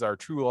love finds our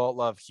true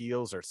love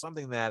heals or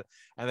something that,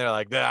 and they're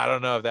like, I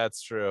don't know if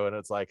that's true. And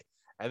it's like,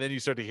 and then you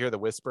start to hear the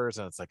whispers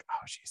and it's like,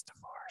 oh, she's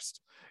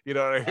divorced. You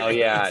know what I mean? Oh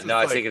yeah. No,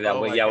 I think of that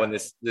when when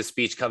this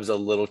speech comes a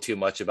little too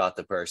much about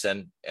the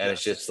person. And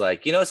it's just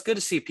like, you know, it's good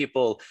to see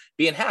people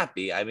being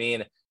happy. I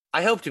mean,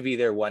 I hope to be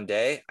there one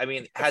day. I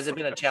mean, has it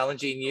been a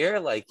challenging year?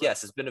 Like,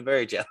 yes, it's been a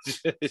very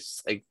challenging.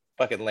 It's like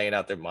fucking laying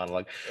out their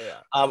monologue. Yeah.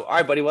 All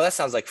right, buddy. Well, that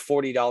sounds like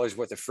 $40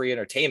 worth of free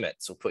entertainment.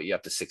 So we'll put you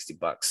up to $60.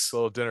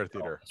 Little dinner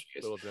theater.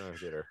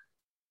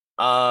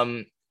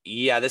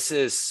 Yeah,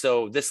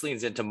 this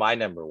leans into my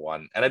number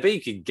one. And I bet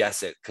you can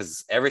guess it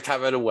because every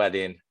time at a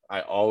wedding,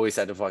 I always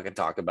had to fucking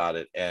talk about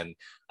it. And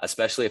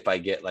especially if I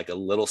get like a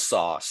little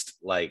sauced,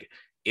 like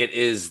it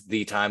is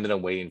the time that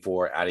I'm waiting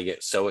for. I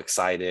get so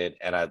excited.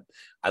 And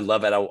I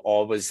love it. It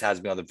always has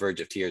me on the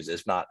verge of tears,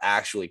 if not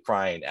actually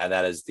crying. And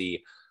that is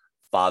the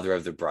father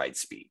of the bride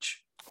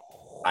speech.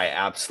 I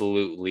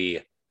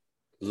absolutely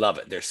love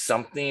it. There's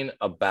something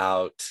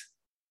about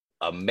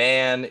a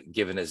man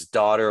giving his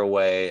daughter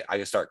away. I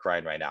can start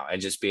crying right now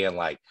and just being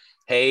like,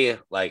 hey,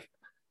 like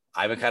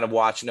I've been kind of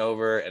watching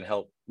over and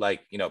help,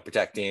 like, you know,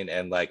 protecting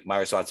and like my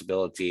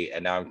responsibility.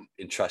 And now I'm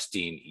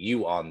entrusting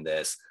you on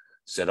this.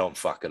 So don't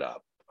fuck it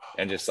up.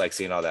 And just like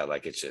seeing all that,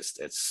 like, it's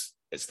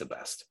the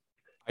best.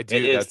 It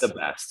is the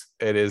best.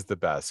 It is the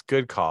best.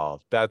 Good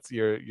call. That's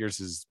yours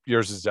is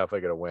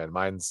definitely going to win.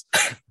 Mine's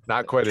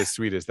not quite as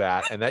sweet as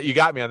that. And that you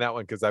got me on that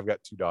one because I've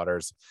got two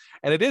daughters.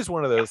 And it is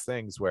one of those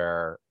things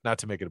where, not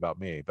to make it about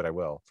me, but I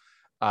will.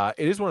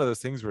 It is one of those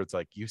things where it's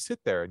like you sit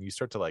there and you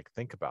start to like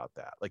think about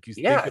that. Like you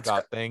think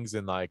about things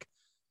and like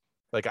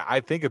I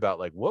think about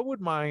like, what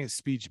would my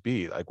speech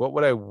be? Like, what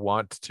would I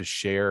want to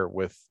share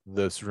with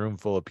this room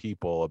full of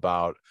people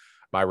about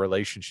my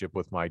relationship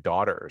with my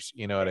daughters?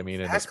 You know what I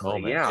mean? In this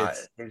moment. Yeah.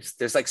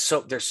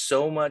 There's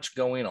so much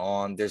going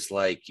on. There's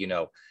like, you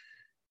know,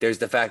 there's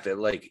the fact that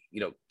like,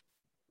 you know,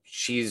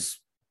 she's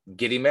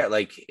getting married.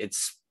 Like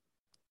it's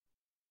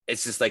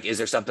just like, is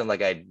there something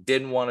like I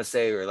didn't want to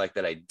say, or like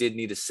that I did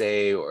need to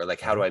say, or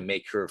like, how do I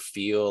make her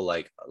feel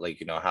like,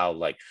 you know, how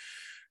like,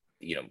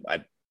 you know,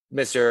 I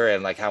miss her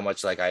and like how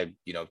much like I,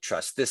 you know,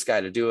 trust this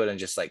guy to do it, and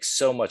just like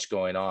so much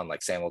going on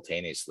like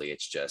simultaneously.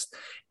 It's just,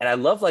 and I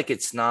love like,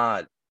 it's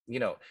not, you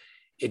know,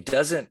 it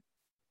doesn't,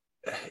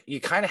 you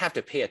kind of have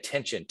to pay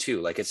attention to,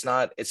 like, it's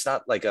not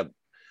like a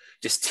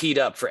just teed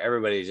up for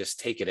everybody to just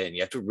take it in.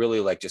 You have to really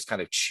like just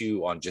kind of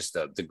chew on just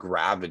the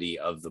gravity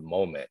of the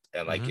moment.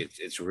 And like,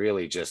 it's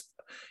really just,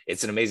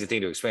 it's an amazing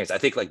thing to experience. I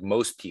think like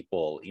most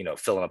people, you know,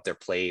 filling up their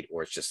plate,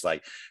 or it's just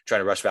like trying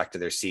to rush back to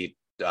their seat,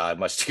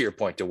 much to your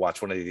point, to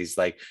watch one of these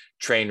like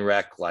train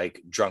wreck, like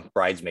drunk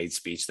bridesmaid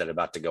speech that are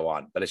about to go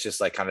on. But it's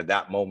just like kind of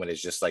that moment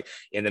is just like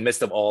in the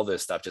midst of all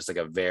this stuff, just like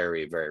a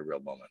very, very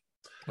real moment.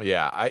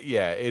 Yeah.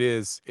 It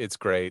is. It's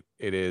great.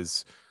 It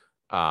is.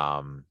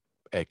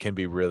 It can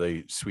be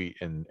really sweet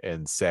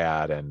and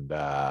sad. And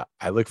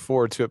I look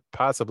forward to it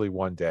possibly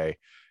one day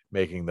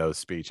making those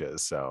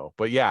speeches. So,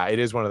 but yeah, it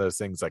is one of those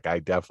things. Like I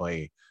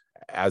definitely,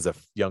 as a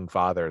young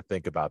father,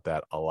 think about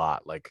that a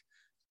lot. Like,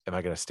 am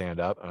I going to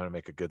stand up? I'm going to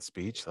make a good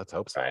speech. Let's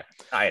hope so. Right.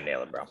 I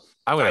nail it, bro.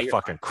 I'm going to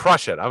fucking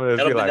crush it. I'm going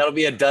to that'll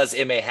be a does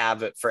it may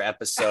have it for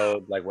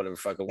episode, like whatever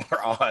fucking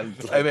we're on.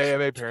 Like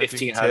MA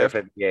parenting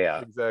 1500.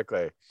 Yeah,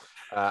 exactly.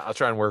 I'll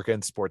try and work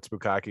in sports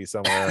bukkake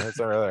somewhere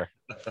there.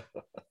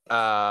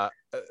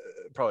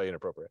 Probably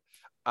inappropriate.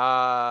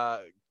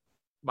 My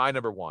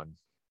number one.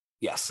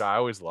 Yes. I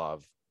always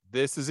love.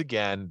 This is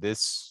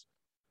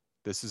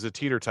this is a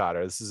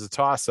teeter-totter. This is a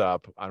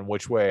toss-up on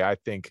which way I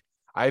think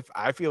I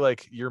feel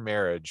like your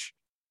marriage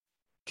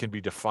can be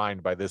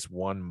defined by this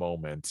one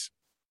moment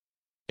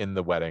in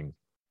the wedding.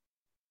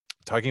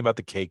 Talking about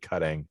the cake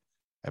cutting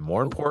and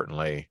more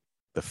importantly,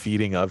 the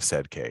feeding of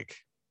said cake.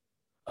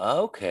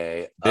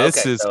 Okay.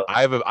 This is so,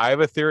 I have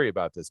a theory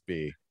about this,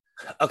 B.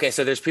 Okay,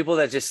 so there's people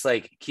that just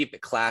like keep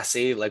it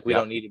classy. Like we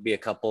don't need to be a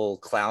couple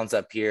clowns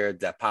up here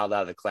that piled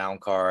out of the clown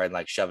car and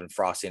like shoving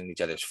frosting in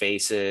each other's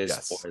faces.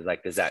 Yes. Or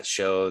like does that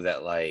show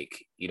that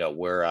like, you know,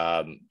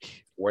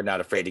 we're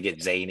not afraid to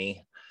get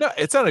zany? No,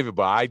 it's not even,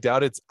 but I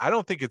doubt I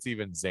don't think it's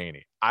even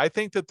zany. I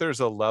think that there's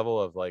a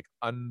level of like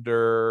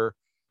under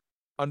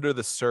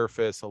the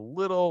surface, a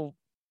little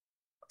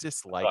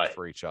dislike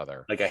for each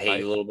other. Like I hate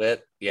you a little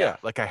bit. Yeah.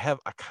 Like I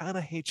kind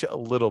of hate you a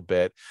little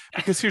bit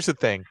because here's the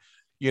thing,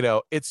 you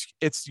know, it's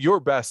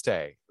your best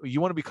day. You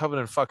want to be covered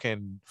in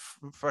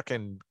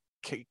fucking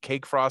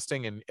cake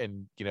frosting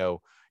and you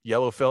know,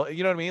 yellow fill.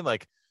 You know what I mean?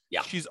 Like,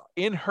 she's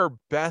in her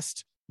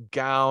best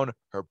gown,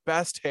 her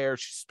best hair.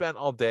 She spent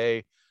all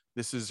day.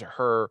 This is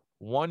her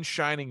one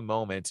shining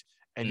moment,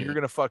 and you're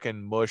gonna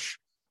fucking mush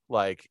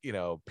like, you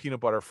know, peanut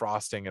butter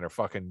frosting in her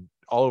fucking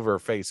all over her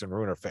face and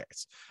ruin her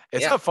face.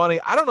 It's not funny.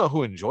 I don't know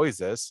who enjoys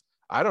this.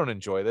 I don't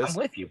enjoy this. I'm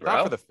with you, bro.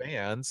 Not for the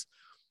fans.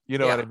 You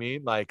know what I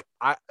mean? Like,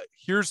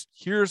 here's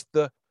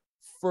the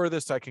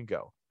furthest I can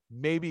go.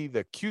 Maybe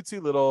the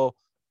cutesy little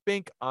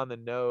bink on the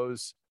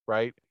nose,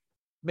 right?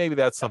 Maybe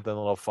that's something a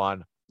little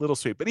fun, little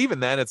sweet. But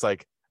even then, it's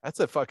like that's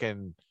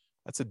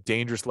a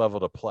dangerous level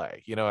to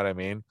play. You know what I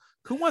mean?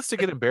 Who wants to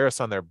get embarrassed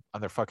on their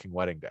fucking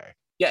wedding day?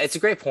 Yeah, it's a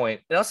great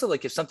point. And also,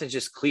 like, if something's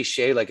just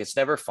cliche, like it's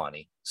never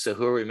funny. So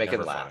who are we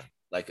making laugh?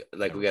 Funny.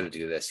 Like we got to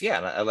do this. Yeah,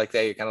 and I like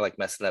that you're kind of like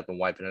messing up and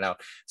wiping it out.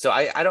 So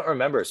I don't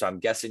remember. So I'm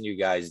guessing you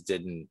guys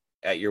didn't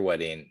at your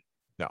wedding.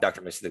 No.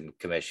 Dr. Mr.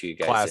 Kamish, you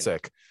guys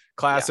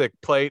classic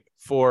plate,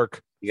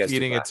 fork, you guys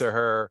feeding it to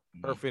her,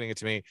 her feeding it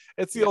to me.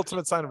 It's the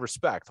ultimate sign of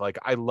respect. Like,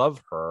 I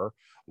love her.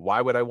 Why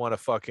would I want to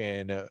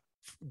fucking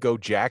go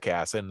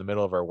jackass in the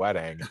middle of our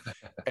wedding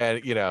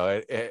and, you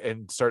know,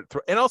 and start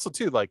and also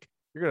too, like,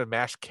 you're gonna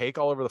mash cake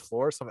all over the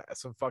floor.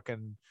 Some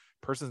fucking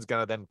person's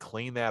gonna then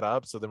clean that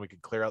up so then we can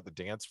clear out the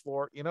dance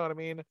floor. You know what I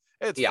mean?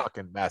 It's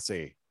fucking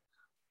messy.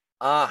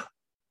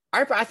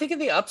 I think in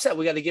the upset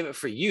we got to give it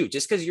for you,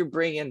 just because you're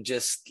bringing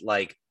just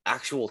like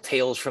actual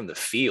tales from the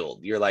field.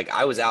 You're like,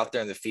 I was out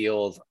there in the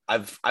field. I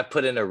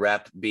put in a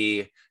rep.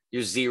 B,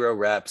 you're 0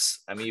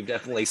 reps. I mean, you've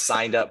definitely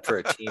signed up for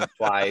a team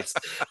twice.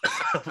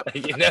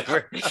 you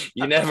never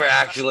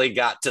actually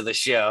got to the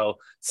show.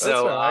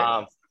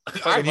 So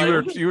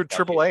you were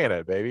AAA in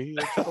it, baby.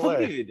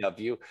 AAA.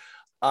 W.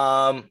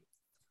 All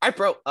right,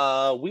 bro.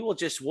 We'll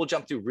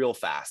jump through real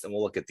fast and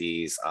we'll look at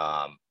these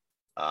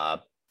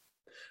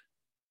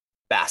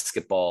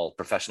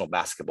professional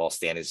basketball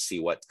standings to see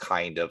what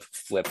kind of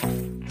flip.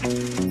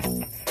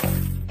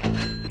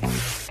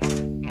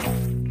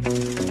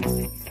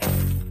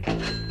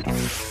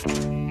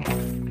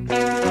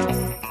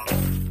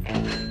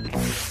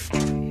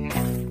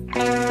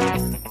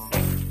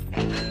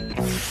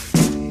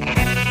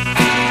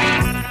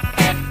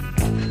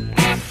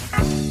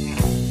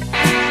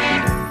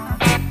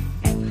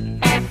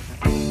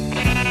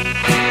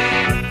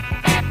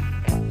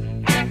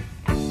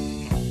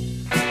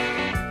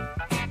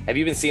 Have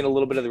you been seeing a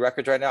little bit of the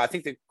records right now? I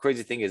think the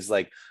crazy thing is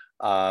like,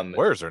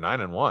 Warriors are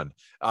 9-1.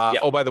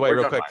 Oh, by the way,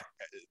 real quick,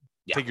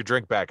 take your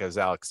drink back as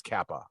Alex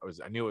Kappa.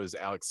 I knew it was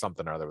Alex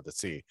something or other with a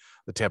C,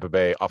 the Tampa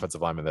Bay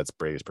offensive lineman that's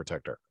Brady's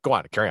protector. Go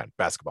on, carry on.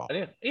 Basketball.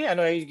 Yeah,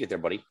 no, you get there,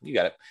 buddy. You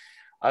got it.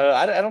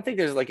 I don't think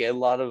there's like a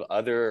lot of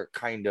other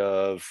kind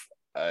of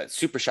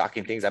super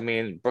shocking things. I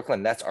mean,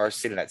 Brooklyn Nets are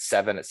sitting at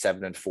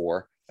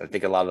 7-4. I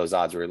think a lot of those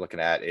odds we're looking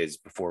at is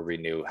before we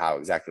knew how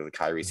exactly the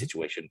Kyrie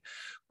situation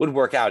would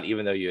work out,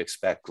 even though you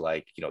expect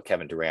like, you know,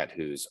 Kevin Durant,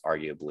 who's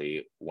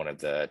arguably one of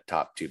the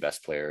top 2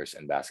 best players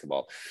in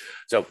basketball.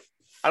 So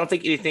I don't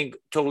think anything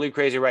totally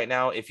crazy right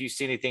now. If you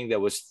see anything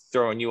that was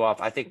throwing you off,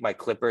 I think my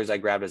Clippers I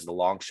grabbed as the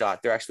long shot.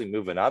 They're actually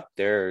moving up.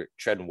 They're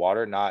treading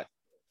water, not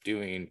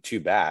doing too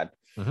bad.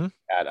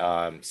 At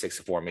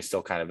 6-4. I mean,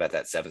 still kind of at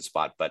that 7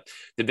 spot, but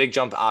the big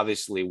jump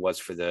obviously was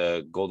for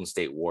the Golden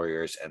State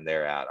Warriors, and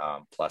they're at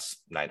plus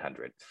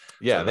 900.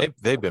 Yeah, so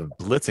they've been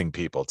blitzing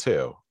people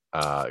too.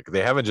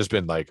 They haven't just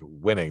been like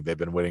winning; they've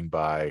been winning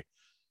by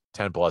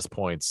 10 plus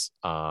points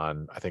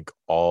on I think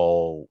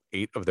all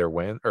 8 of their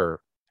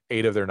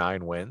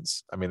 9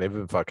 wins. I mean, they've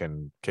been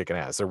fucking kicking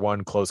ass. Their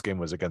one close game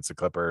was against the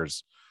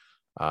Clippers.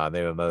 They had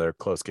another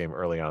close game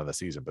early on in the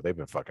season, but they've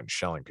been fucking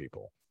shelling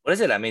people. What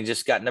is it? I mean,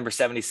 just got number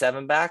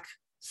 77 back.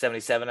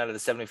 77 out of the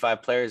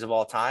 75 players of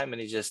all time,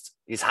 and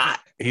he's hot.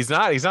 He's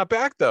not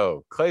back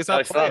though. Clay's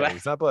not playing.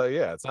 He's not playing.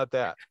 Yeah, it's not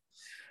that.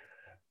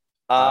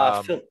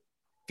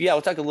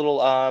 We'll talk a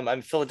little.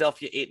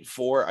 Philadelphia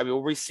 8-4. I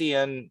mean, we're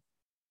seeing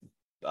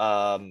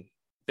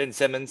big Ben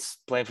Simmons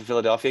playing for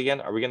Philadelphia again.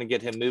 Are we going to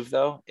get him moved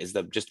though? Is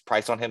the just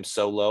price on him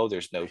so low?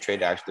 There's no trade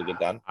to actually get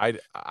done. I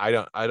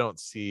don't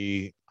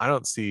see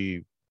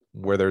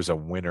where there's a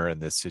winner in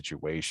this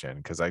situation,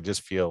 because I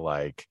just feel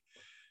like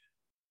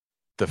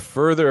the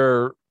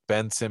further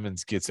Ben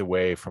Simmons gets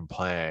away from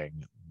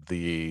playing,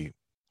 we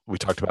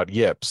talked about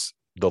yips,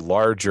 the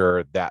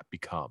larger that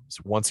becomes.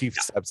 Once he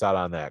steps out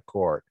on that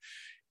court,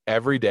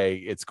 every day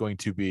it's going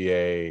to be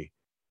a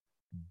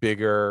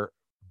bigger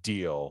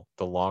deal.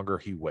 The longer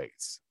he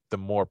waits, the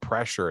more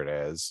pressure it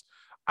is.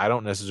 I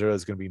don't necessarily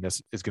is going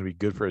to be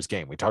good for his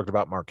game. We talked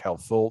about Markelle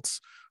Fultz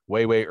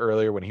way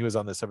earlier when he was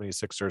on the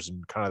 76ers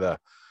and kind of the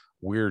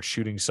weird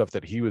shooting stuff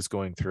that he was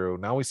going through.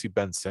 Now we see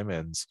Ben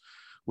Simmons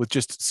with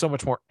just so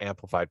much more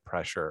amplified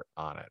pressure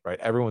on it, right?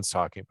 Everyone's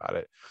talking about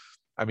it.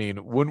 I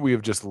mean, wouldn't we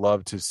have just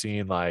loved to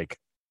seen, like,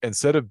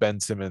 instead of Ben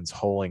Simmons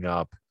holing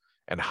up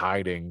and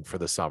hiding for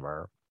the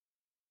summer,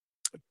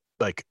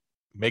 like,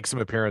 make some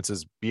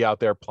appearances, be out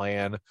there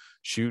playing,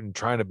 shooting,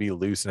 trying to be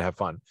loose and have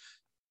fun.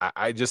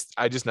 I just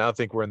now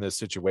think we're in this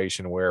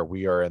situation where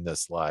we are in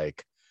this,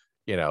 like,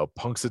 you know,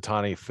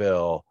 Punxsutawney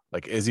Phil,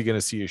 like, is he going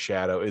to see a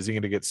shadow? Is he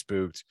going to get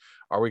spooked?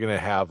 Are we going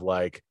to have,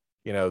 like,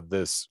 you know,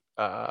 this,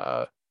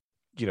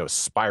 you know,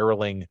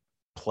 spiraling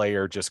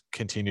player just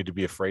continue to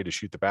be afraid to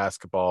shoot the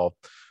basketball?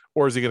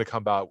 Or is he going to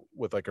come out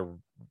with, like, a,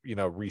 you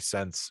know,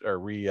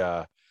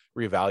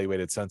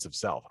 reevaluated sense of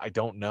self? I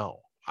don't know.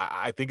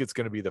 I think it's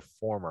going to be the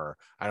former.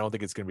 I don't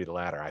think it's going to be the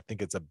latter. I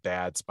think it's a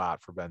bad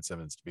spot for Ben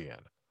Simmons to be in.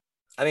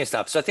 I think it's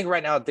tough. So I think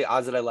right now the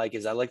odds that I like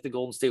the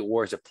Golden State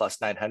Warriors at plus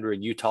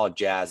 900, Utah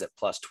Jazz at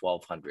plus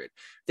 1200. I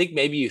think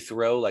maybe you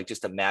throw like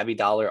just a Mabby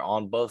dollar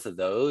on both of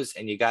those,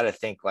 and you got to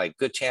think like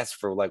good chance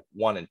for like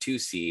 1 and 2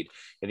 seed,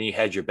 and then you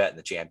hedge your bet in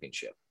the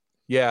championship.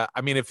 Yeah, I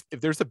mean, if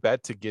there's a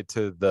bet to get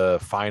to the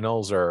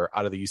finals or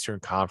out of the Eastern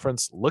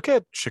Conference, look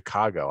at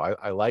Chicago.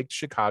 I like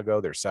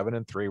Chicago. They're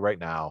 7-3 right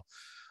now.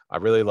 I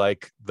really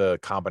like the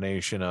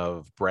combination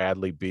of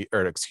Bradley Beal,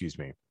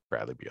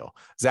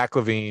 Zach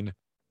LaVine,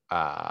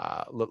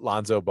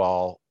 Lonzo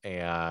Ball,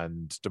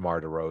 and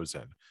DeMar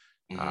DeRozan.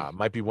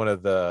 Might be one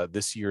of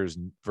this year's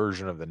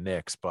version of the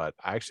Knicks, but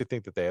I actually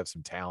think that they have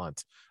some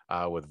talent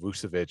with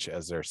Vucevic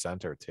as their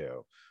center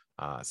too,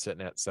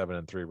 sitting at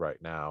 7-3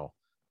 right now.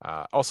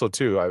 Also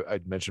too, I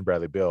mentioned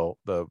Bradley Beal,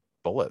 the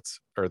Wizards,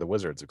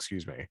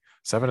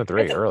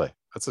 7-3 early.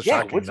 That's a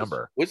shocking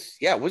number.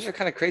 Wizards are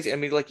kind of crazy. I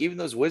mean, like, even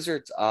those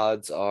Wizards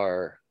odds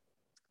are,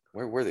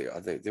 where were they?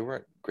 They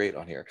weren't great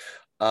on here.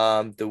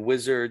 The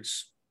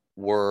Wizards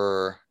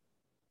they're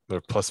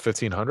plus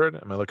 1,500.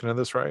 Am I looking at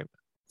this right?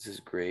 This is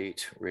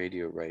great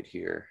radio right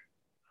here.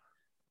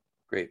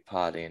 Great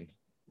potting.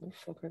 Where the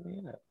fuck are they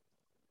in it?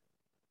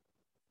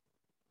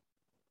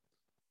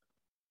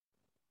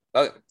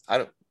 Oh,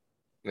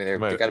 they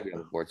got to be on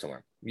the board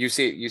somewhere. You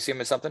see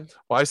them as something?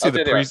 Well, I see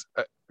the pre.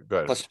 Go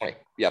ahead. Plus 20.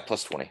 Yeah,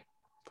 plus 20.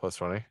 Plus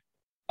 20.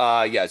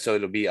 Yeah. So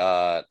it'll be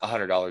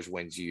 $100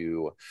 wins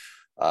you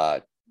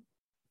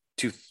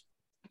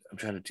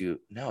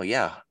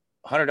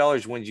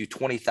 $100 wins you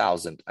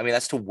 20,000. I mean,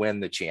 that's to win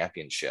the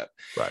championship.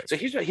 Right. So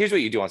here's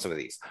what you do on some of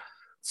these.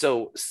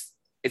 So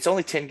it's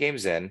only 10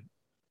 games in.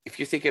 If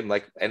you're thinking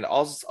like, and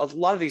also a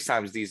lot of these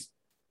times, these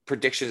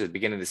predictions at the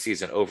beginning of the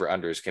season over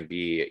unders can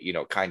be, you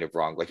know, kind of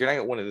wrong. Like, you're not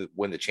going to want to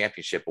win the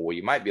championship, but what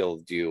you might be able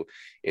to do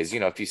is, you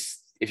know,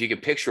 if you can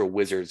picture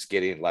Wizards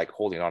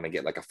holding on and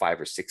get like a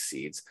 5 or 6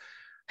 seeds,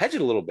 hedge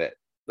it a little bit,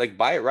 like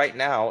buy it right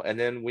now. And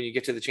then when you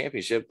get to the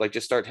championship, like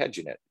just start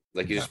hedging it.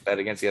 Like you just bet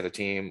against the other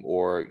team,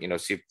 or, you know,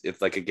 see if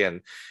like,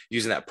 again,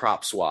 using that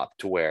prop swap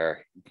to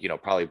where, you know,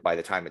 probably by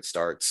the time it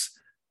starts,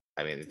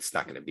 I mean, it's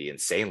not going to be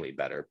insanely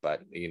better,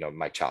 but, you know,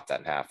 might chop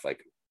that in half,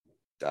 like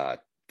at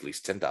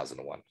least 10,000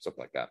 to 1,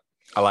 something like that.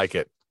 I like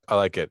it.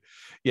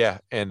 Yeah.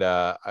 And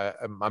I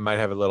might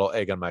have a little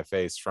egg on my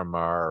face from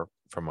a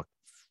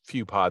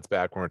few pods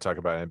back when we're talking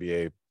about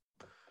NBA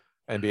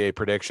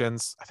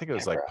predictions. I think it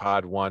was like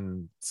pod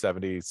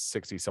 170,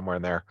 60, somewhere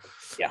in there.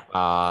 Yeah.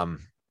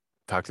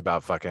 Talked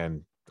about I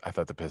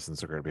thought the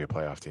Pistons are going to be a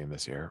playoff team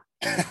this year.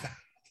 I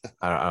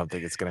don't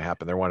think it's going to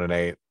happen. They're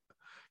 1-8.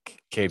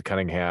 Cade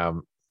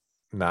Cunningham,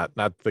 not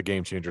the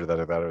game changer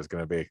that I thought it was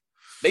going to be.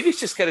 Maybe it's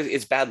just because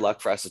it's bad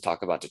luck for us to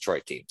talk about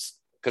Detroit teams.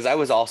 Because I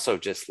was also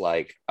just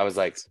like,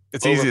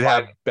 it's easy to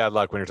have bad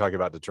luck when you're talking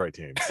about Detroit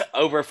teams.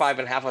 Over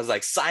 5.5, I was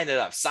like, sign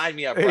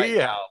me up right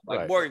now.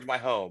 Like, mortgage my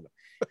home.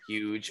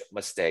 Huge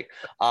mistake.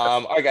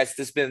 All right, guys,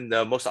 this has been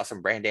the Most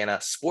Awesome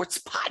Brandana Sports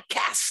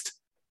Podcast,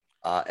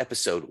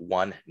 episode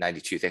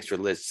 192. Thanks for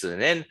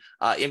listening in.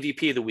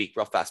 MVP of the week,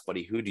 real fast,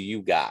 buddy. Who do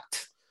you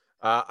got?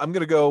 I'm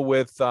going to go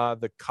with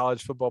the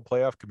College Football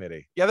Playoff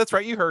Committee. Yeah, that's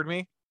right. You heard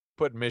me.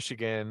 Put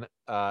Michigan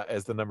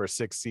as the number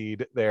 6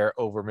 seed there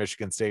over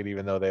Michigan State,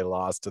 even though they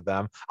lost to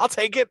them. I'll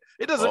take it.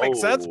 It doesn't make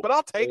sense, but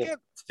I'll take it.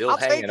 I'll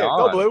take it.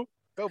 Go Blue.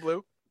 Go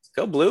Blue.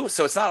 Go Blue.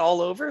 So it's not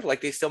all over?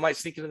 Like, they still might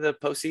sneak into the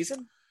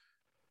postseason?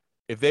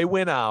 If they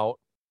win out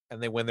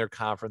and they win their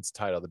conference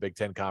title, the Big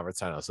Ten conference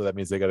title, so that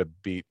means they got to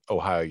beat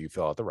Ohio. You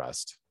fill out the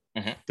rest.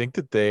 Mm-hmm.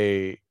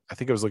 I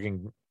think I was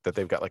looking that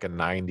they've got like a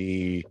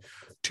 92%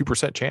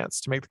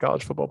 chance to make the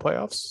college football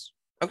playoffs.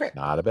 Okay.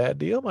 Not a bad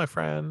deal, my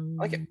friend.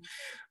 I like it.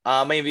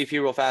 My MVP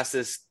real fast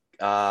is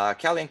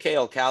Callie and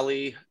Kale.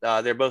 Callie,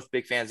 they're both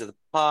big fans of the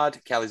pod.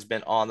 Callie's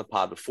been on the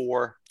pod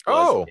before. It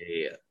was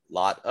a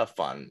lot of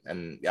fun.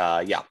 And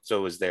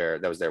so that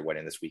was their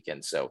wedding this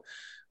weekend. So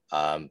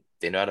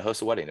they know how to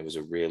host a wedding. It was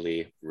a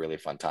really, really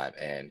fun time.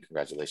 And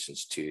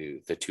congratulations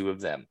to the two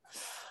of them.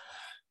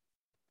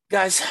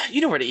 Guys,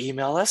 you know where to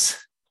email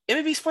us.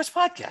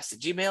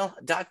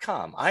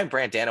 MABsportspodcast@gmail.com. I'm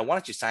Brandana. Why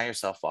don't you sign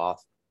yourself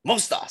off?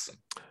 Most awesome.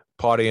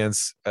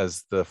 Audience,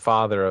 as the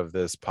father of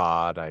this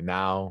pod, I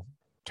now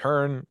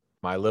turn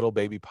my little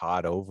baby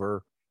pod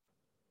over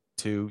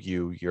to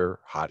you, your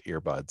hot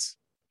earbuds.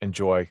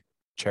 Enjoy,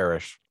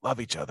 cherish, love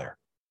each other.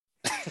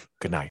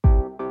 Good night.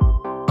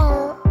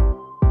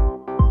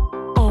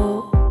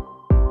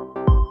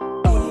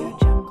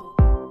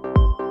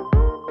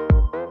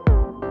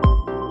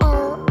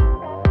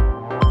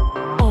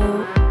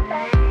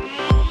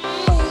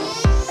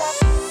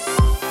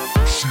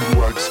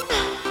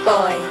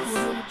 Boys,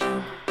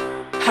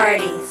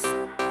 parties,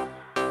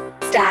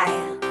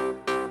 style,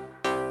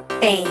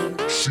 fame,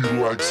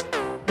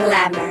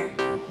 glamour,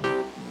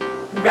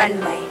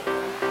 runway,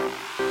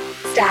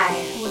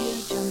 style,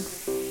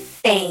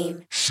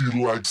 fame. She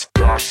likes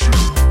fashion.